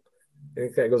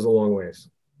think that goes a long ways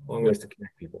to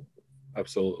connect people.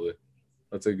 Absolutely.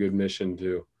 That's a good mission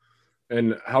too.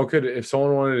 And if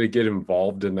someone wanted to get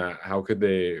involved in that,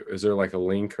 is there like a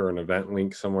link or an event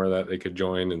link somewhere that they could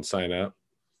join and sign up?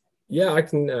 Yeah, I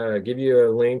can give you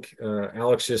a link.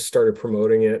 Alex just started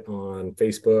promoting it on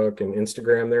Facebook and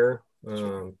Instagram there.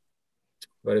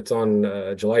 But it's on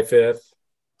July 5th,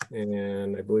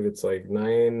 and I believe it's like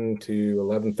 9 to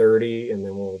 11:30, and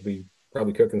then we'll be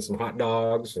probably cooking some hot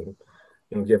dogs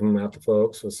and give them out to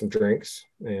folks with some drinks.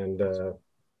 And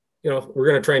we're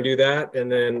going to try and do that.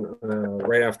 And then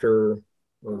right after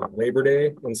Labor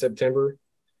Day in September,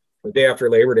 the day after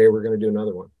Labor Day, we're going to do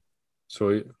another one.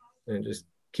 Sweet. And just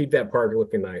keep that park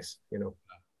looking nice,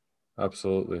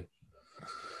 Absolutely.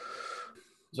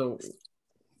 So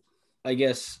I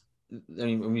guess,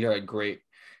 we had a great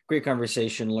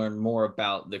conversation, learn more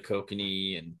about the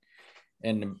Kokanee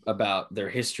and about their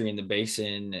history in the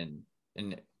basin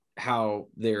and how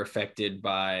they're affected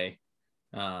by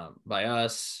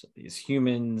us as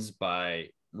humans, by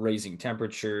raising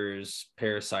temperatures,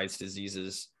 parasites,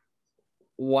 diseases.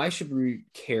 Why should we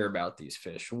care about these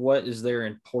fish? What is their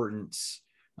importance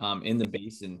in the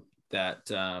basin that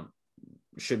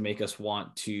should make us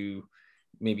want to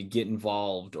maybe get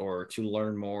involved or to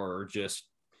learn more, or just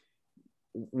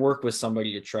work with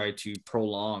somebody to try to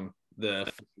prolong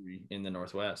the fishery in the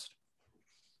Northwest?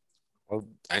 Well,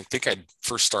 I think I'd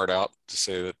first start out to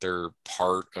say that they're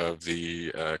part of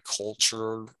the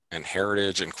culture and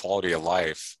heritage and quality of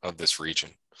life of this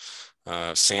region.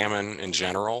 Salmon in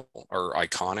general are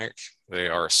iconic. They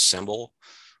are a symbol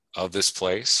of this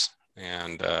place,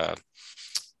 and they're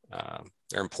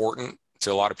important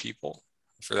to a lot of people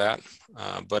for that.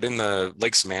 But in the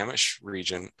Lake Sammamish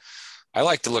region, I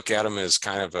like to look at them as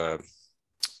kind of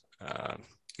a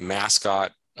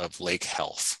mascot of lake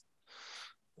health.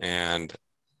 And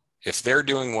if they're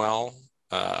doing well,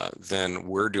 then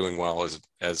we're doing well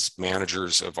as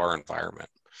managers of our environment.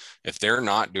 If they're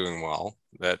not doing well,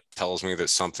 that tells me that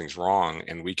something's wrong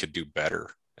and we could do better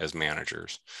as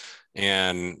managers.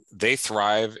 And they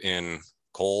thrive in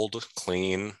cold,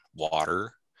 clean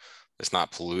water that's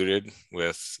not polluted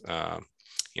with,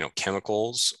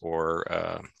 chemicals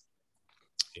or,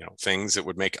 things that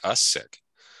would make us sick.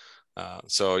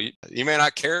 So you may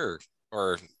not care,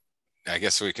 or I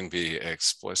guess we can be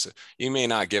explicit. You may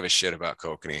not give a shit about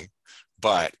Kokanee,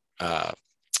 but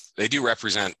they do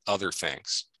represent other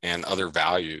things and other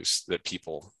values that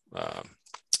people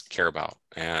care about.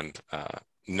 And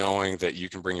knowing that you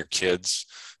can bring your kids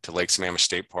to Lake Sammamish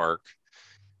State Park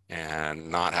and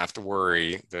not have to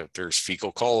worry that there's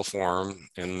fecal coliform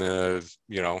in the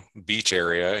beach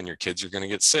area and your kids are going to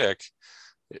get sick,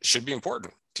 it should be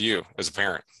important to you as a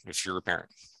parent, if you're a parent.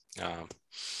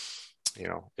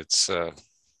 It's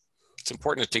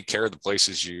important to take care of the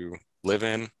places you live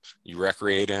in, you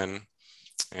recreate in.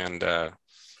 And as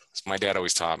my dad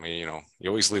always taught me, you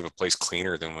always leave a place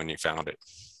cleaner than when you found it.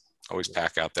 Always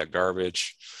pack out that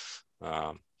garbage.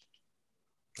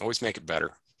 Always make it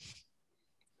better.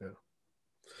 Yeah.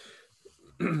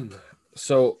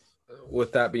 So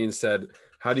with that being said,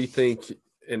 how do you think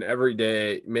in every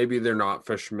day, maybe they're not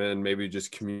fishermen, maybe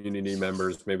just community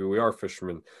members, maybe we are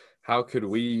fishermen, how could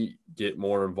we get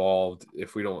more involved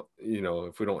if we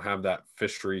don't have that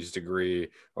fisheries degree,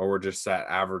 or we're just that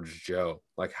average Joe?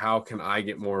 Like, how can I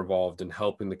get more involved in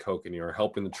helping the kokanee or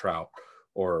helping the trout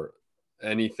or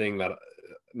anything that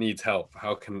needs help?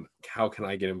 How can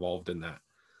I get involved in that?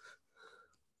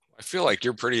 I feel like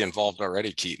you're pretty involved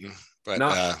already, Keaton, but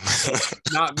not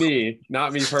me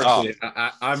personally. Oh.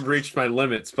 I've reached my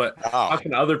limits, but how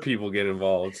can other people get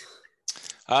involved?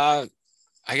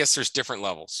 I guess there's different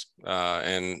levels,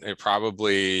 and it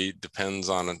probably depends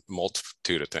on a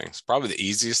multitude of things. Probably the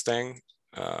easiest thing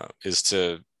is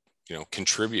to,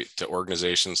 contribute to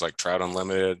organizations like Trout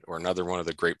Unlimited or another one of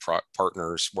the great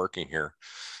partners working here.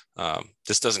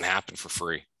 This doesn't happen for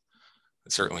free.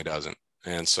 It certainly doesn't.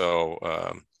 And so,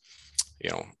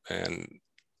 and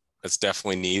it's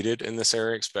definitely needed in this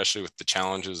area, especially with the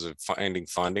challenges of finding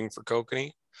funding for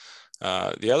kokanee.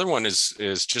 The other one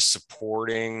is just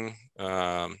supporting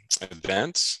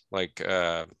events like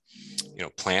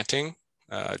planting,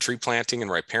 tree planting in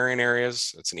riparian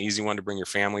areas. It's an easy one to bring your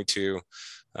family to.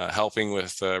 Helping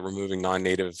with removing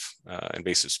non-native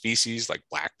invasive species like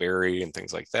blackberry and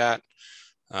things like that.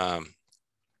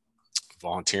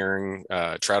 volunteering.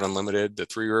 Trout Unlimited, the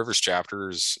Three Rivers chapter,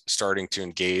 is starting to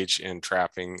engage in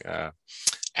trapping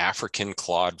African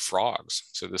clawed frogs.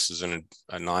 So this is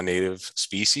a non-native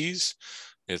species.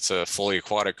 It's a fully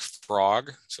aquatic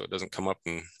frog, so it doesn't come up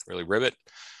and really ribbit,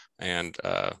 and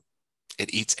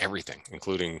it eats everything,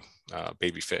 including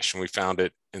baby fish. And we found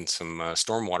it in some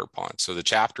stormwater ponds. So the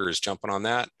chapter is jumping on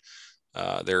that.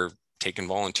 They're taking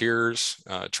volunteers,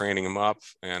 training them up,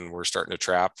 and we're starting to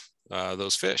trap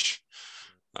those fish.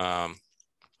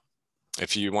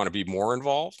 If you want to be more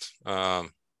involved,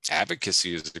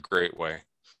 advocacy is a great way.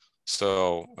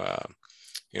 So,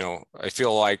 I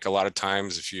feel like a lot of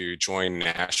times if you join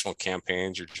national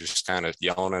campaigns, you're just kind of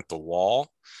yelling at the wall.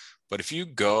 But if you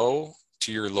go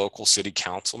to your local city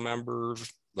council member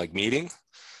meeting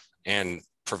and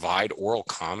provide oral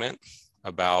comment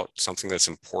about something that's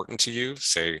important to you,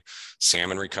 say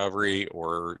salmon recovery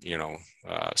or,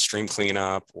 stream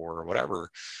cleanup or whatever,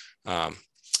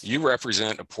 you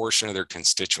represent a portion of their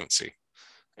constituency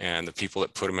and the people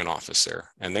that put them in office there,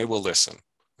 and they will listen.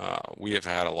 We have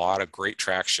had a lot of great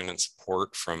traction and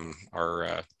support from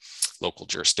our local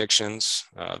jurisdictions,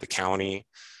 the county,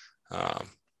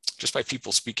 just by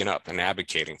people speaking up and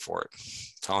advocating for it,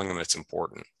 telling them it's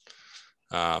important.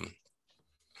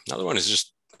 Another one is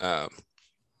just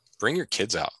bring your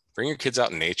kids out. Bring your kids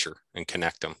out in nature and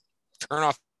connect them. Turn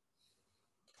off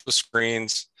the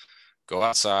screens, go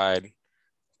outside,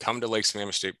 come to Lake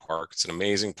Sammamish State Park. It's an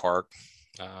amazing park,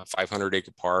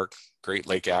 500-acre park, great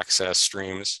lake access,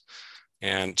 streams,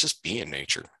 and just be in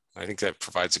nature. I think that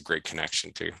provides a great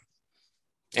connection too.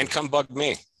 And come bug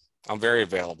me. I'm very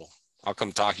available. I'll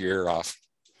come talk your ear off.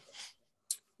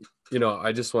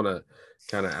 I just want to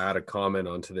kind of add a comment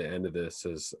onto the end of this.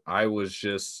 Is I was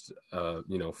just, 4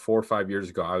 or 5 years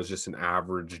ago, I was just an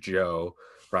average Joe,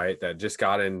 right? That just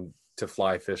got into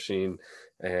fly fishing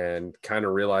and kind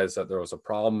of realized that there was a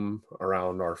problem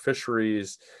around our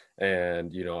fisheries.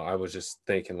 And, I was just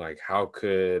thinking how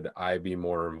could I be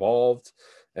more involved?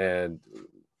 And,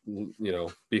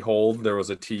 behold, there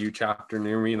was a TU chapter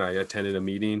near me, and I attended a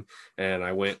meeting, and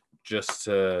I went just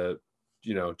to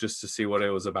see what it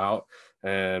was about.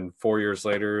 And 4 years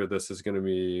later, this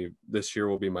year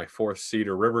will be my 4th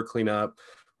Cedar River cleanup.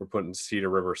 We're putting Cedar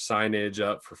River signage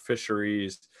up for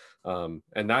fisheries.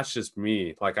 And that's just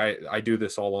me. I do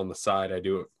this all on the side. I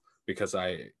do it because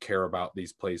I care about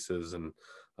these places. And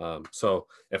so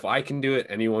if I can do it,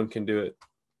 anyone can do it.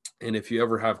 And if you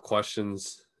ever have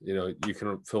questions, you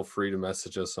can feel free to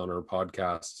message us on our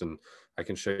podcast, and I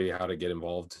can show you how to get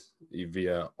involved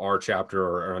via our chapter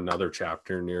or another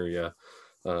chapter near you.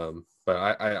 But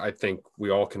I think we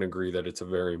all can agree that it's a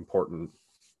very important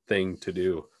thing to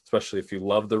do, especially if you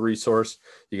love the resource.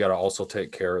 You got to also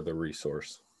take care of the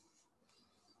resource.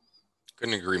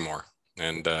 Couldn't agree more.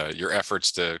 And your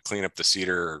efforts to clean up the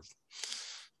cedar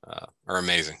are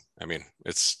amazing. I mean,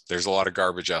 there's a lot of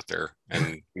garbage out there,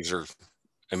 and these are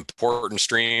important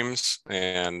streams,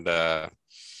 and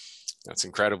it's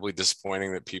incredibly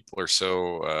disappointing that people are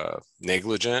so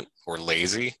negligent or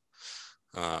lazy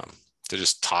to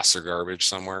just toss their garbage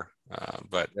somewhere.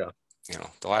 But yeah.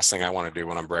 The last thing I want to do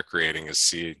when I'm recreating is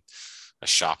see a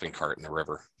shopping cart in the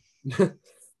river.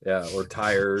 Yeah, or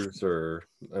tires, or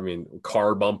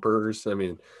car bumpers,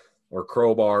 or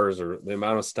crowbars, or the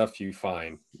amount of stuff you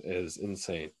find is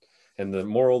insane. And the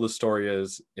moral of the story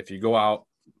is, if you go out,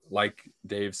 like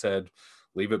Dave said,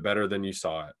 leave it better than you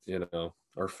saw it,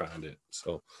 or found it.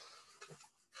 So,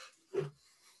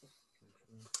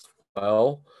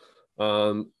 well,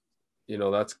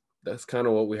 that's kind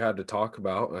of what we had to talk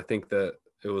about. I think that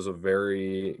it was a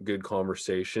very good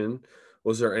conversation.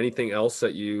 Was there anything else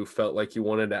that you felt like you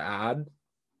wanted to add?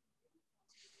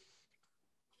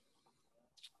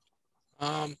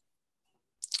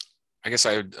 I guess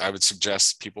I would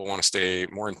suggest people want to stay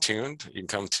more in tuned. You can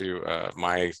come to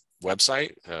my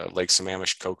website,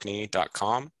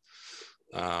 lakesammamishkokanee.com.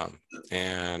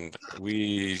 And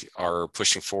we are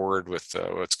pushing forward with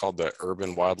what's called the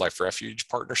Urban Wildlife Refuge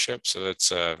Partnership. So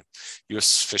it's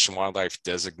U.S. Fish and Wildlife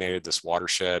designated this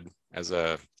watershed as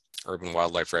a Urban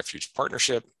Wildlife Refuge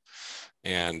Partnership.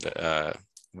 And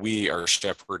we are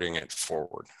shepherding it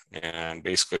forward. And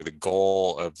basically the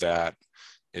goal of that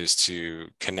is to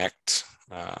connect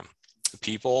the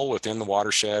people within the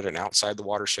watershed and outside the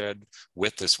watershed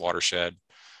with this watershed,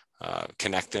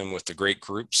 connect them with the great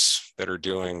groups that are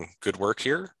doing good work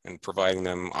here and providing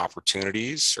them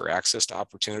opportunities or access to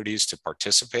opportunities to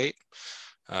participate,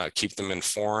 keep them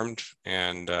informed,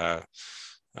 and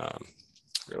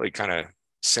really kind of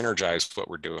synergize what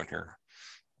we're doing here.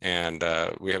 And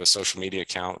we have a social media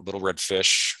account, Little Red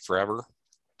Fish Forever.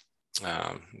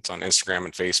 It's on Instagram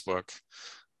and Facebook.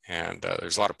 and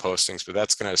there's a lot of postings, but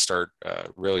that's going to start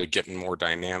really getting more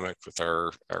dynamic with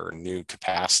our new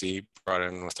capacity brought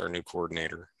in with our new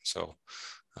coordinator. So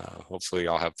hopefully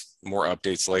I'll have more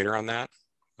updates later on that.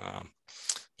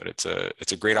 But it's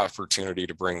a great opportunity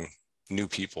to bring new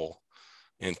people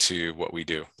into what we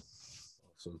do.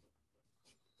 Awesome.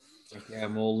 Yeah,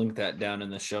 and we'll link that down in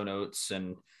the show notes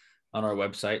and on our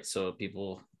website, so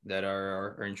people that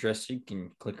are interested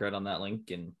can click right on that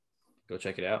link and go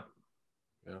check it out.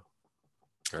 Yeah.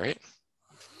 All right.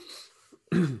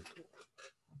 Do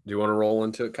you want to roll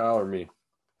into it, Kyle, or me?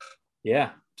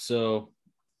 Yeah. So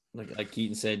like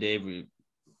Keaton said, Dave, we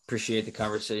appreciate the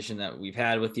conversation that we've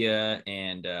had with you,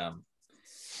 and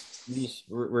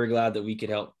we're glad that we could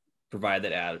help provide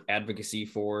that advocacy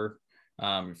for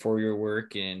your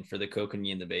work and for the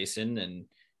kokanee in the basin, and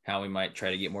how we might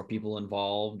try to get more people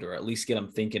involved, or at least get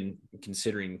them thinking,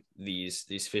 considering these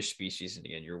fish species and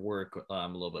again your work a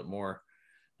little bit more.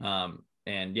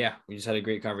 And yeah, we just had a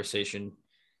great conversation.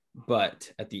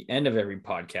 But at the end of every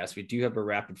podcast, we do have a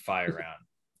rapid fire round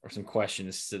or some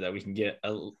questions so that we can get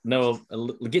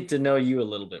to know you a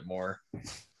little bit more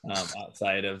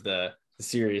outside of the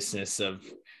seriousness of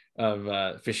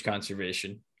fish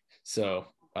conservation. So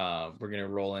we're going to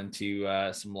roll into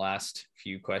some last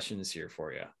few questions here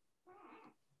for you.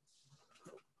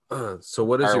 So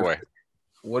what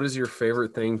is your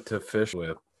favorite thing to fish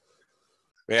with?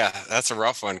 Yeah, that's a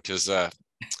rough one, because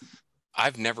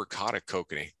I've never caught a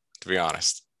kokanee, to be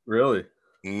honest. Really?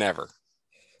 Never.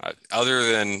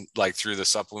 Other than like through the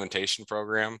supplementation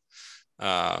program.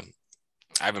 I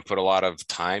haven't put a lot of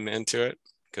time into it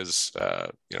because, I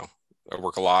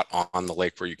work a lot on the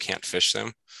lake where you can't fish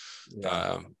them.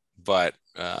 Yeah. But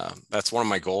that's one of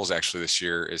my goals actually this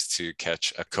year, is to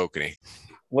catch a kokanee.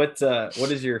 What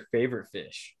is your favorite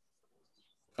fish?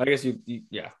 I guess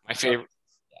yeah.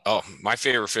 My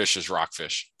favorite fish is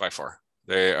rockfish by far.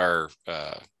 They are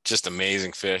just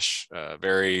amazing fish,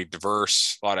 very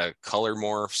diverse, a lot of color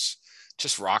morphs,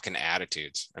 just rocking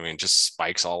attitudes. I mean, just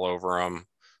spikes all over them.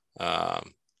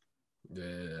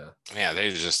 Yeah,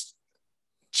 they just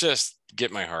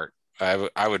get my heart.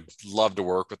 I would love to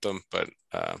work with them, but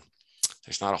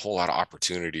there's not a whole lot of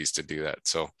opportunities to do that.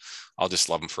 So I'll just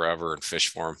love them forever and fish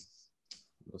for them.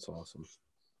 That's awesome.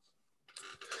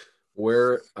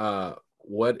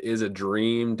 What is a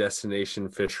dream destination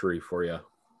fishery for you?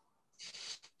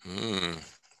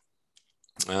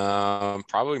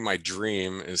 Probably my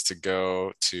dream is to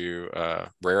go to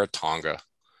Rarotonga.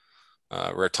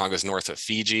 Rarotonga is north of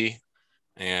Fiji,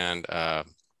 and I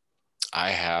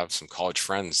have some college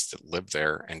friends that live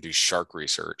there and do shark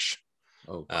research.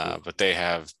 Oh, cool. But they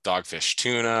have dogfish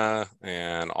tuna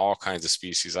and all kinds of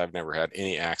species I've never had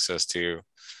any access to.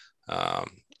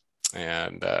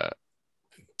 And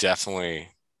definitely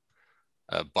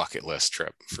a bucket list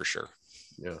trip for sure.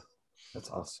 Yeah, that's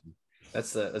awesome.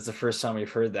 That's the first time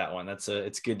we've heard that one.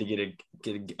 It's good to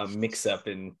get a mix up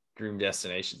in dream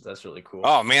destinations. That's really cool.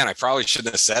 Oh man, I probably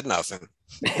shouldn't have said nothing.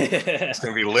 It's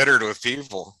gonna be littered with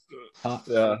people.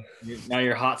 Yeah. Now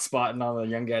you're hot spotting on the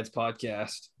Young Guides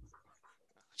podcast.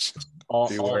 All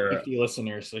 50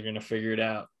 listeners are gonna figure it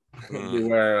out.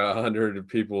 Beware 100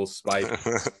 people spite.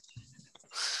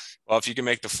 Well, if you can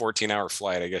make the 14-hour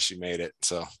flight, I guess you made it.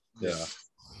 So yeah,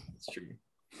 that's true.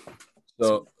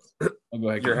 So go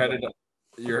ahead.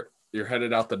 You're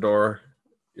headed out the door.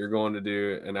 You're going to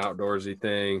do an outdoorsy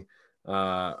thing.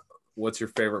 What's your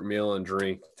favorite meal and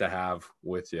drink to have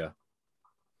with you?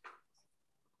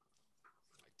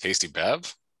 Tasty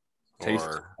bev?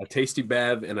 A tasty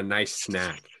bev and a nice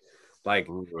snack. Like,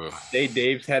 say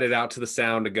Dave's headed out to the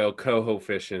sound to go coho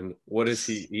fishing. What is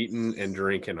he eating and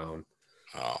drinking on?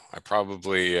 Oh, I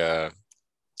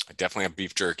definitely have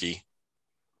beef jerky,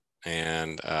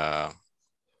 and I'm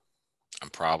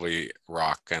probably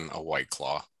rocking a White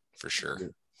Claw for sure.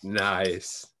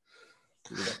 Nice.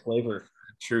 Flavor.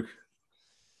 True.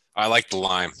 I like the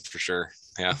lime for sure.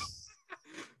 Yeah.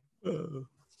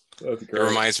 That's great. It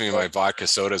reminds me of my vodka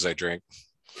sodas I drink.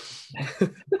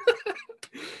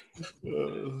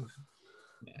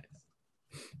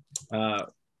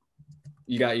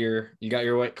 You got your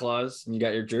White Claws and you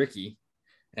got your jerky,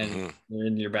 and you're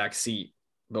in your back seat.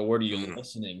 But what are you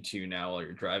listening to now while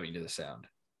you're driving to the sound?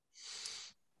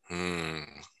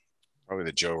 Probably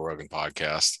the Joe Rogan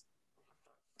podcast.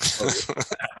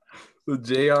 The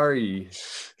JRE.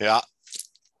 Yeah.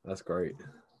 That's great.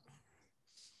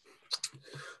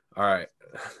 All right.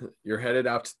 You're headed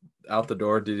out the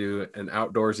door to do an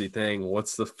outdoorsy thing.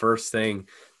 What's the first thing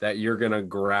that you're going to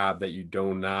grab that you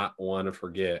do not want to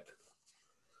forget?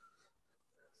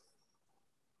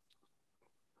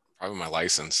 Probably my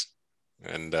license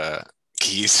and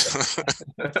keys.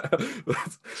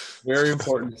 That's very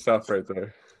important stuff right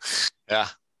there. Yeah.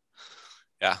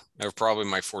 Yeah. They're probably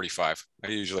my 45. I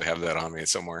usually have that on me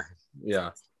somewhere. Yeah.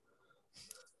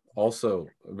 Also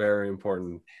very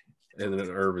important in an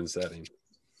urban setting.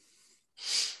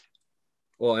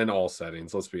 Well, in all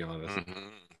settings, let's be honest. Mm-hmm.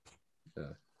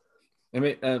 Yeah. I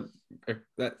mean,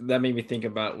 that made me think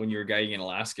about when you were guiding in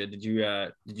Alaska. Did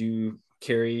you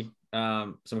carry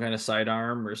some kind of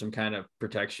sidearm or some kind of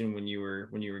protection when you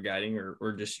were guiding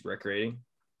or just recreating?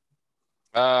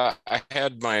 I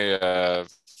had my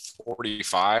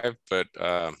 45, but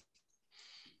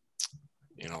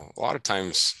you know, a lot of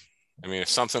times, I mean, if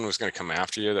something was going to come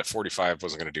after you, that 45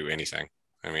 wasn't going to do anything.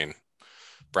 I mean,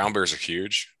 brown bears are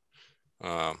huge,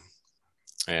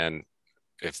 and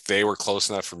if they were close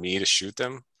enough for me to shoot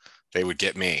them, they would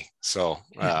get me. So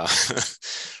a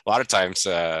lot of times,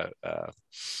 you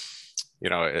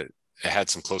know, it had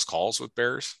some close calls with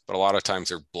bears, but a lot of times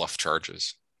they're bluff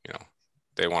charges. You know,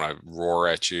 they want to roar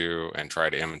at you and try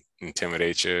to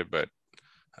intimidate you, but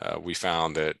we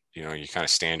found that, you know, you kind of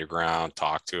stand your ground,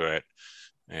 talk to it,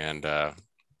 and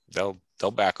they'll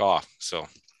back off. So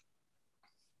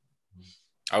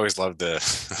I always loved the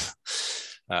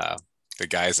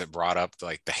guys that brought up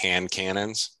like the hand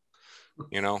cannons,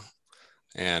 you know,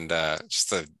 and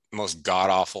just the most god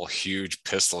awful huge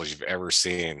pistols you've ever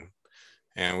seen.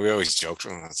 And we always joked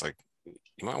with them. It's like,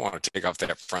 you might want to take off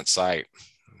that front sight.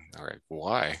 All right,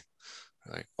 why?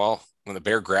 Like, well, when the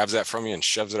bear grabs that from you and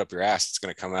shoves it up your ass, it's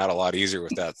going to come out a lot easier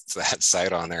with that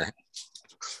sight on there.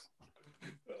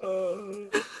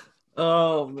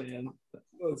 Oh man,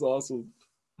 That's awesome.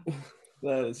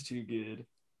 that is too good.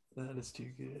 That is too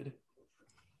good.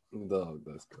 Dog,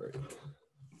 that's great.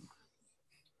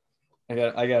 I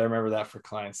got to remember that for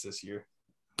clients this year.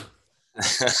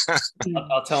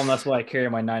 I'll tell them that's why I carry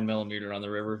my 9mm on the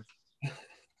river. Oh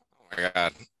my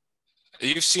God.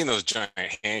 You've seen those giant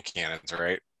hand cannons,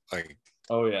 right? Like,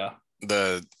 oh yeah.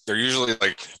 They're usually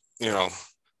like, you know,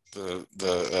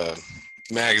 the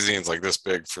magazines like this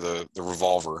big for the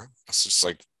revolver. It's just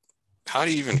like, how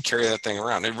do you even carry that thing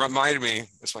around? It reminded me,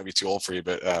 this might be too old for you,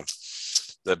 but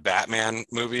the Batman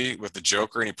movie with the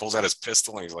Joker, and he pulls out his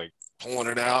pistol and he's like pulling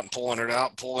it out and pulling it out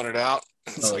and pulling it out.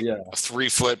 It's like a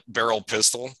 3-foot barrel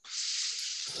pistol.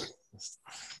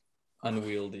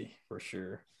 Unwieldy for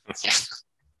sure. Yeah.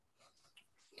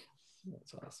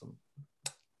 That's awesome.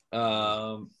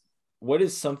 What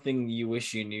is something you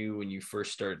wish you knew when you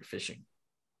first started fishing?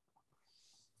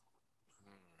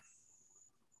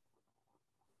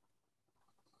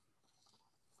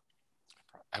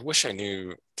 I wish I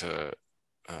knew to.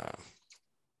 I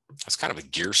was kind of a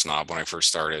gear snob when I first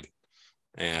started,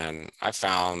 and I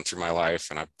found through my life,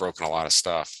 and I've broken a lot of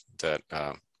stuff, that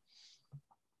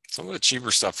some of the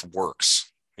cheaper stuff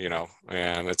works, you know,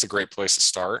 and it's a great place to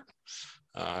start,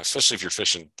 especially if you're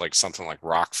fishing like something like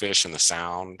rockfish in the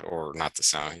Sound, or not the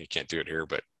Sound. You can't do it here,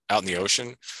 but out in the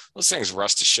ocean, those things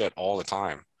rust to shit all the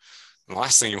time. And the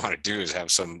last thing you want to do is have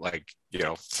some like, you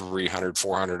know, $300,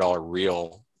 $400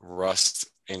 reel rust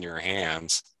in your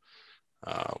hands,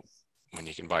 when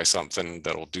you can buy something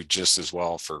that'll do just as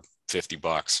well for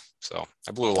 $50. So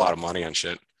I blew a lot of money on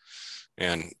shit.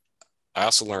 And I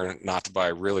also learned not to buy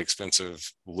really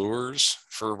expensive lures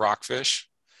for rockfish,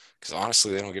 because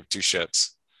honestly, they don't give two shits.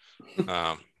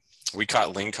 We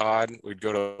caught lingcod. We'd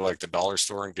go to like the dollar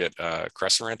store and get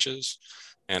crescent wrenches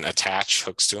and attach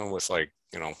hooks to them with like,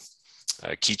 you know,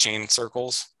 keychain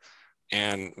circles.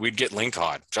 And we'd get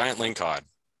lingcod, giant lingcod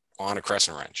on a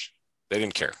crescent wrench. They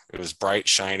didn't care. It was bright,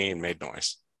 shiny, and made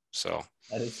noise. So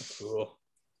That is cool.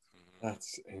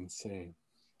 That's insane.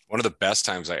 one of the best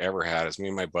times I ever had is me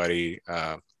and my buddy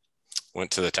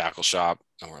went to the tackle shop,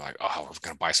 and we're like, oh, we're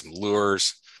going to buy some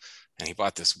lures. And he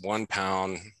bought this 1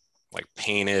 pound, like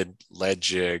painted lead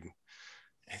jig.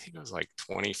 I think it was like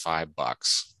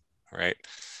 $25, right?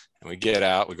 And we get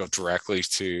out, we go directly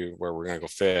to where we're going to go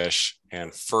fish.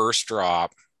 And first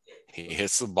drop, he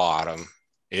hits the bottom,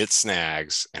 it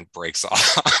snags and breaks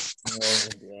off.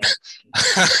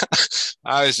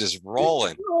 I was just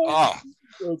rolling. Oh,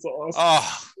 That's awesome.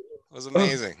 oh, it was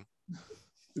amazing.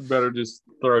 You better just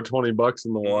throw $20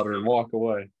 in the water and walk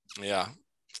away. Yeah.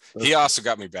 He also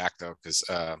got me back though, because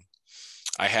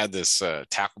I had this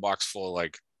tackle box full of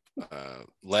like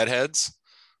lead heads,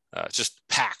 just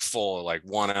packed full of like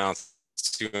 1 ounce,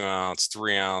 2 ounce,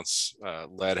 3 ounce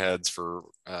lead heads for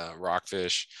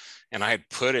rockfish. And I had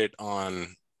put it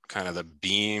on kind of the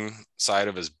beam side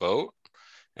of his boat,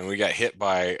 and we got hit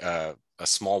by a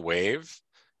small wave,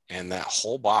 and that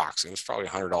whole box, it was probably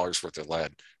 $100 worth of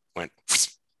lead, went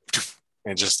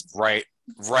and just right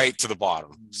to the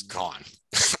bottom. It's gone.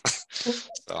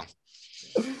 So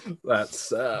That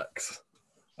sucks.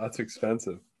 That's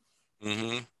expensive.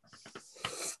 Mm-hmm.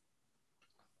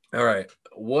 All right.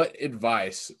 What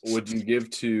advice would you give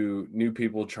to new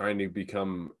people trying to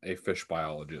become a fish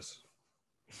biologist?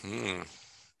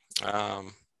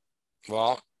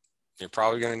 Well, you're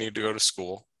probably going to need to go to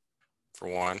school for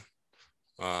one.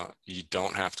 You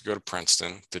don't have to go to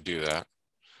Princeton to do that.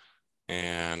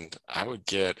 And I would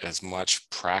get as much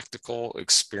practical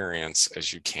experience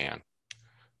as you can.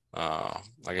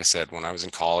 Like I said, when I was in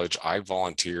college, I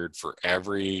volunteered for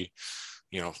every,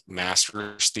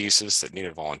 master's thesis that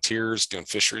needed volunteers, doing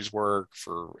fisheries work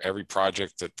for every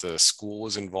project that the school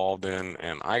was involved in.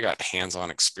 And I got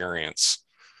hands-on experience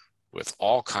with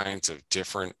all kinds of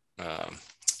different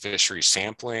fishery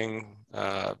sampling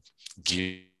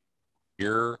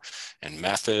gear and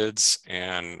methods.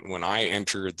 And when I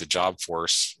entered the job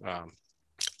force,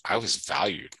 I was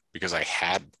valued because I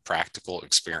had practical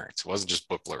experience. It wasn't just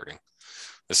book learning.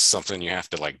 This is something you have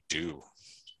to do.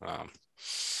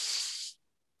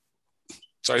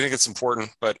 So I think it's important,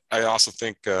 but I also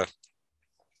think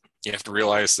you have to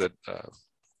realize that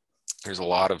there's a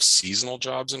lot of seasonal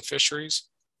jobs in fisheries,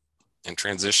 and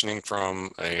transitioning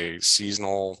from a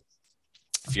seasonal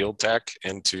field tech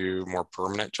into more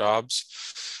permanent jobs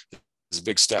is a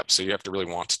big step. So you have to really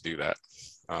want to do that.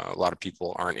 A lot of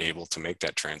people aren't able to make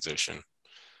that transition,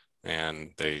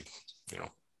 and they,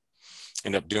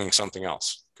 end up doing something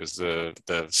else because the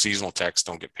seasonal techs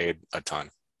don't get paid a ton.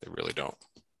 They really don't,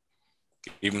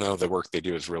 even though the work they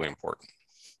do is really important.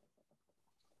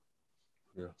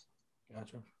 Yeah.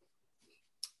 Gotcha.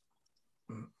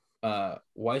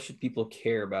 Why should people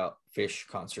care about fish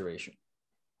conservation?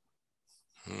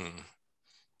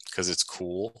 Because it's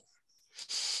cool.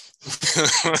 Cool.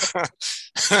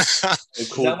 Is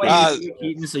that why you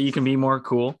Keaton, so you can be more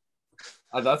cool?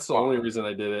 That's the only reason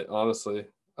I did it, honestly.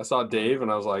 I saw Dave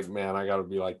and I was like, man, I got to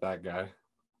be like that guy.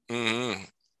 Mm-hmm.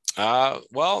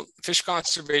 Well, fish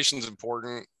conservation is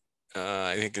important.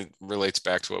 I think it relates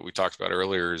back to what we talked about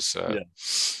earlier is,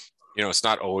 it's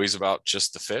not always about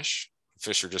just the fish.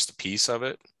 Fish are just a piece of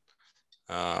it.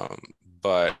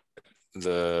 But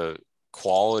the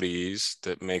qualities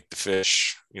that make the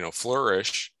fish,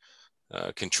 flourish,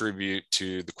 contribute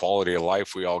to the quality of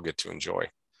life we all get to enjoy.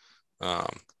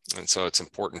 And so it's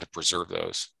important to preserve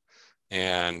those.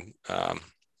 And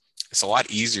it's a lot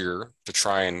easier to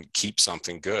try and keep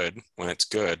something good when it's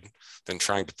good than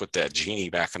trying to put that genie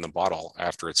back in the bottle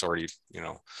after it's already,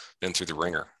 been through the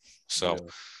ringer. So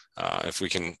if we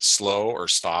can slow or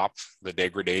stop the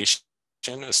degradation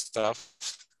of stuff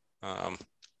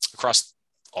across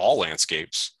all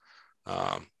landscapes,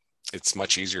 it's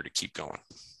much easier to keep going.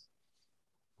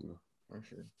 Yeah, for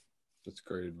sure. That's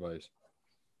great advice.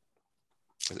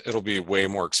 It'll be way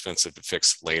more expensive to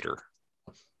fix later,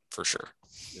 for sure.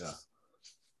 Yeah.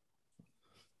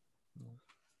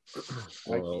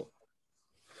 Well,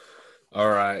 all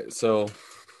right. So,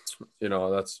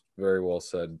 that's very well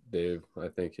said, Dave. I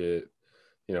think it,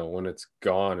 when it's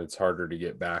gone, it's harder to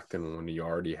get back than when you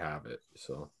already have it.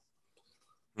 So,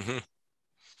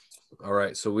 All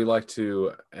right. So we like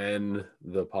to end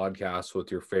the podcast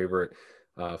with your favorite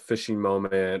fishing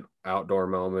moment, outdoor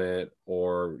moment,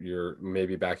 or your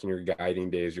maybe back in your guiding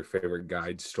days, your favorite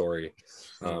guide story.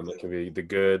 It can be the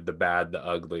good, the bad, the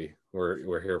ugly.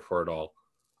 We're here for it all.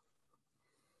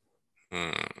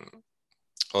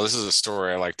 Well, this is a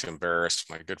story I like to embarrass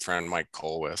my good friend Mike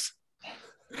Cole with.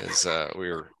 Is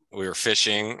we were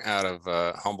fishing out of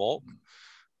Humboldt,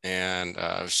 and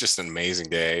it was just an amazing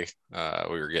day.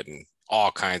 We were getting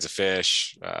all kinds of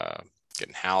fish,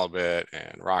 getting halibut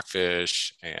and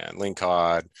rockfish and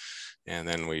lingcod, and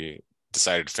then we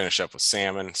decided to finish up with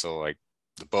salmon. So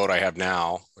the boat I have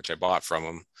now, which I bought from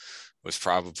him, was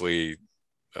probably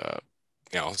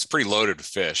it's pretty loaded with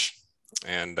fish,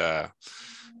 and I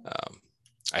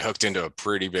hooked into a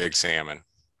pretty big salmon,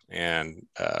 and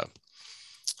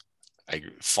I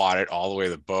fought it all the way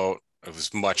to the boat. It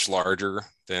was much larger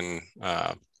than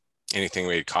anything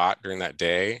we had caught during that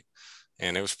day,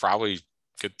 and it was probably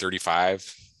good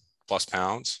 35 plus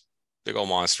pounds, big old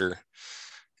monster.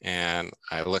 And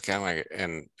I look at him,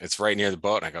 and it's right near the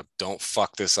boat, and I go, "Don't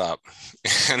fuck this up."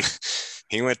 And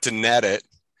he went to net it,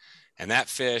 and that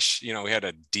fish, we had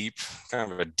a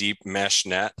kind of a deep mesh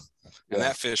net, and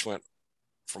that fish went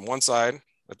from one side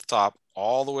at the top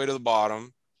all the way to the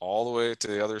bottom, all the way to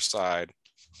the other side.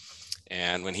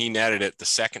 And when he netted it, the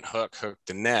second hook hooked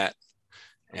the net,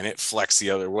 and it flexed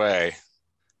the other way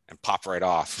and popped right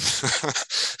off.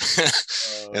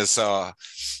 And so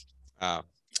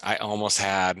I almost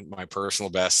had my personal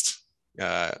best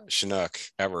Chinook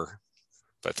ever,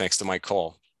 but thanks to Mike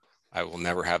Cole, I will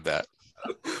never have that.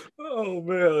 Oh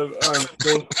man, I'm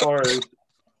so sorry.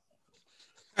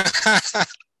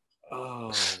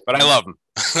 Oh, but I love him.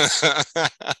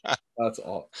 That's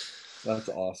all. That's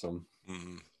awesome.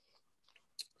 Mhm.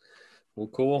 Well,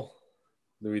 cool.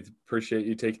 We appreciate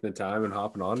you taking the time and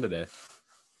hopping on today.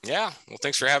 Yeah. Well,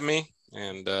 thanks for having me,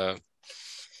 and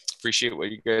appreciate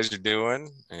what you guys are doing.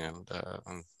 And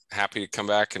I'm happy to come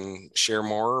back and share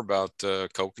more about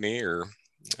Kokanee or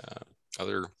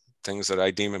other things that I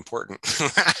deem important.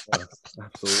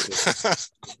 Absolutely.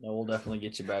 No, we'll definitely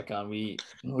get you back on. We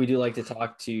do like to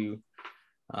talk to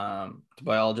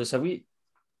biologists. Have we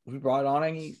brought on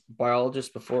any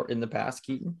biologists before in the past,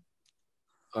 Keaton?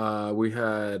 We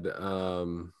had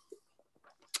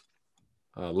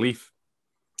Leaf.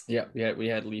 Yeah, we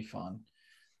had Leaf on.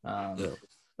 Yeah.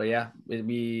 But yeah, it'd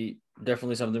be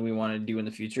definitely something we want to do in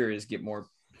the future is get more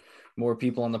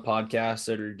people on the podcast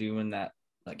that are doing that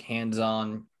like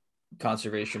hands-on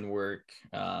conservation work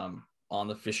on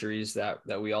the fisheries that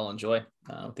we all enjoy.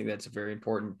 I think that's a very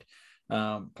important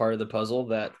part of the puzzle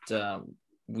that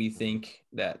we think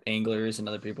that anglers and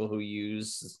other people who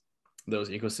use those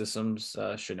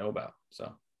ecosystems should know about.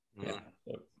 So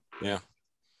yeah.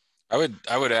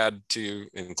 I would add to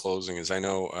in closing is I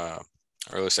know,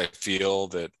 or at least I feel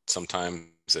that sometimes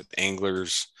that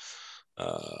anglers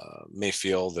may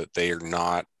feel that they are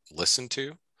not listened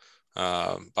to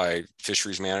by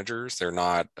fisheries managers. They're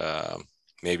not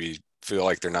maybe feel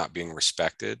like they're not being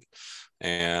respected,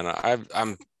 and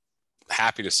I'm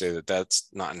happy to say that that's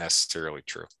not necessarily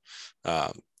true.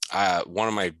 One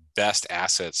of my best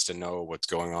assets to know what's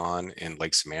going on in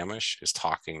Lake Sammamish is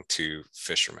talking to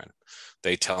fishermen.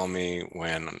 They tell me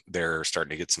when they're starting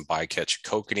to get some bycatch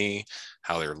kokanee,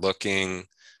 how they're looking,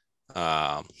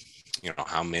 how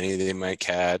many they might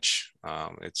catch.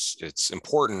 It's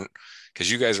important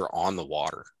because you guys are on the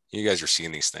water. You guys are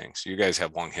seeing these things. You guys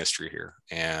have long history here,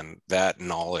 and that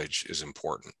knowledge is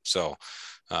important. So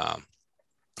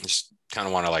just kind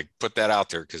of want to like put that out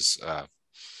there because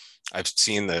I've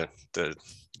seen the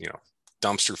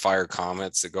dumpster fire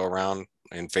comments that go around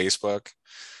in Facebook,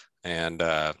 and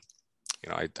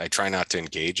I try not to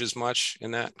engage as much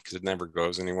in that because it never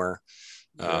goes anywhere.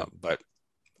 But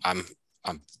I'm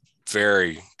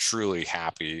very truly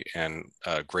happy and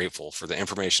grateful for the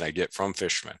information I get from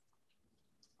fishermen.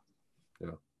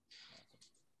 Yeah.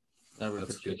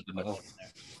 that's good.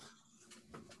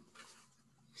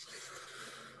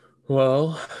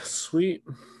 Well, sweet.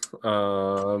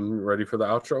 Ready for the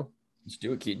outro? Let's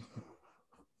do it, Keaton.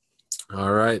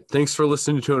 All right. Thanks for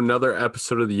listening to another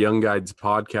episode of the Young Guides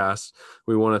podcast.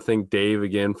 We want to thank Dave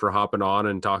again for hopping on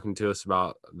and talking to us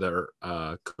about their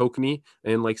Kokanee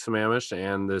in Lake Sammamish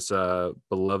and this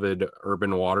beloved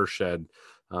urban watershed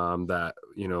that,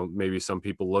 maybe some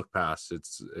people look past.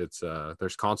 It's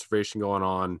there's conservation going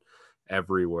on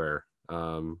everywhere,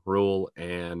 rural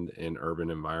and in urban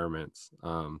environments.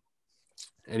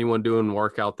 Anyone doing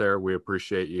work out there, we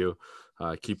appreciate you.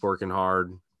 Keep working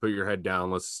hard. Put your head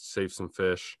down. Let's save some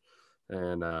fish.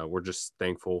 And we're just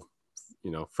thankful,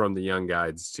 from the Young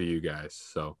Guides to you guys.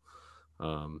 So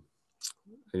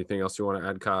anything else you want to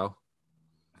add, Kyle?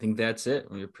 I think that's it.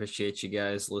 We appreciate you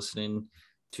guys listening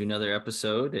to another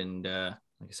episode. And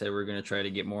like I said, we're going to try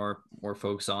to get more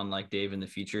folks on like Dave in the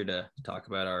future to talk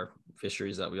about our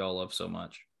fisheries that we all love so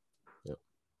much.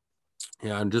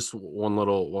 Yeah, and just one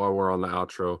little while we're on the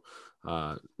outro,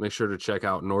 make sure to check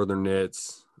out Northern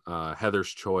Knits, Heather's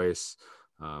Choice,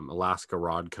 Alaska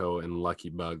Rodco, and Lucky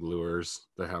Bug Lures.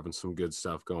 They're having some good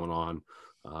stuff going on.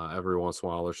 Every once in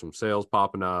a while, there's some sales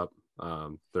popping up.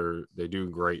 They do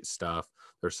great stuff.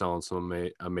 They're selling some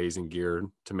amazing gear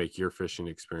to make your fishing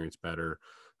experience better,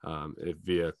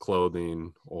 via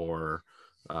clothing or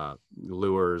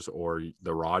lures or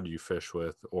the rod you fish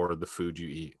with or the food you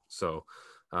eat. So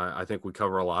I think we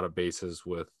cover a lot of bases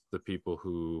with the people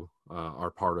who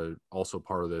are also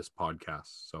part of this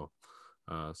podcast. So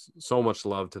so much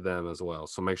love to them as well.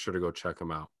 So make sure to go check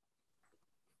them out.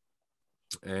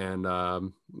 And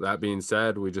that being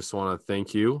said, we just want to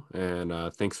thank you and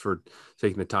thanks for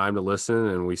taking the time to listen.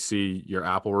 And we see your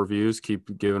Apple reviews.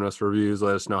 Keep giving us reviews.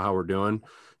 Let us know how we're doing,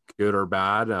 good or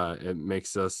bad. It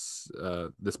makes us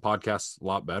this podcast a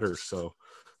lot better. So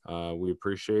we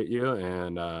appreciate you.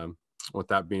 And with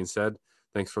that being said,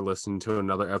 thanks for listening to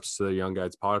another episode of the Young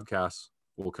Guides podcast.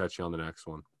 We'll catch you on the next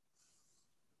one.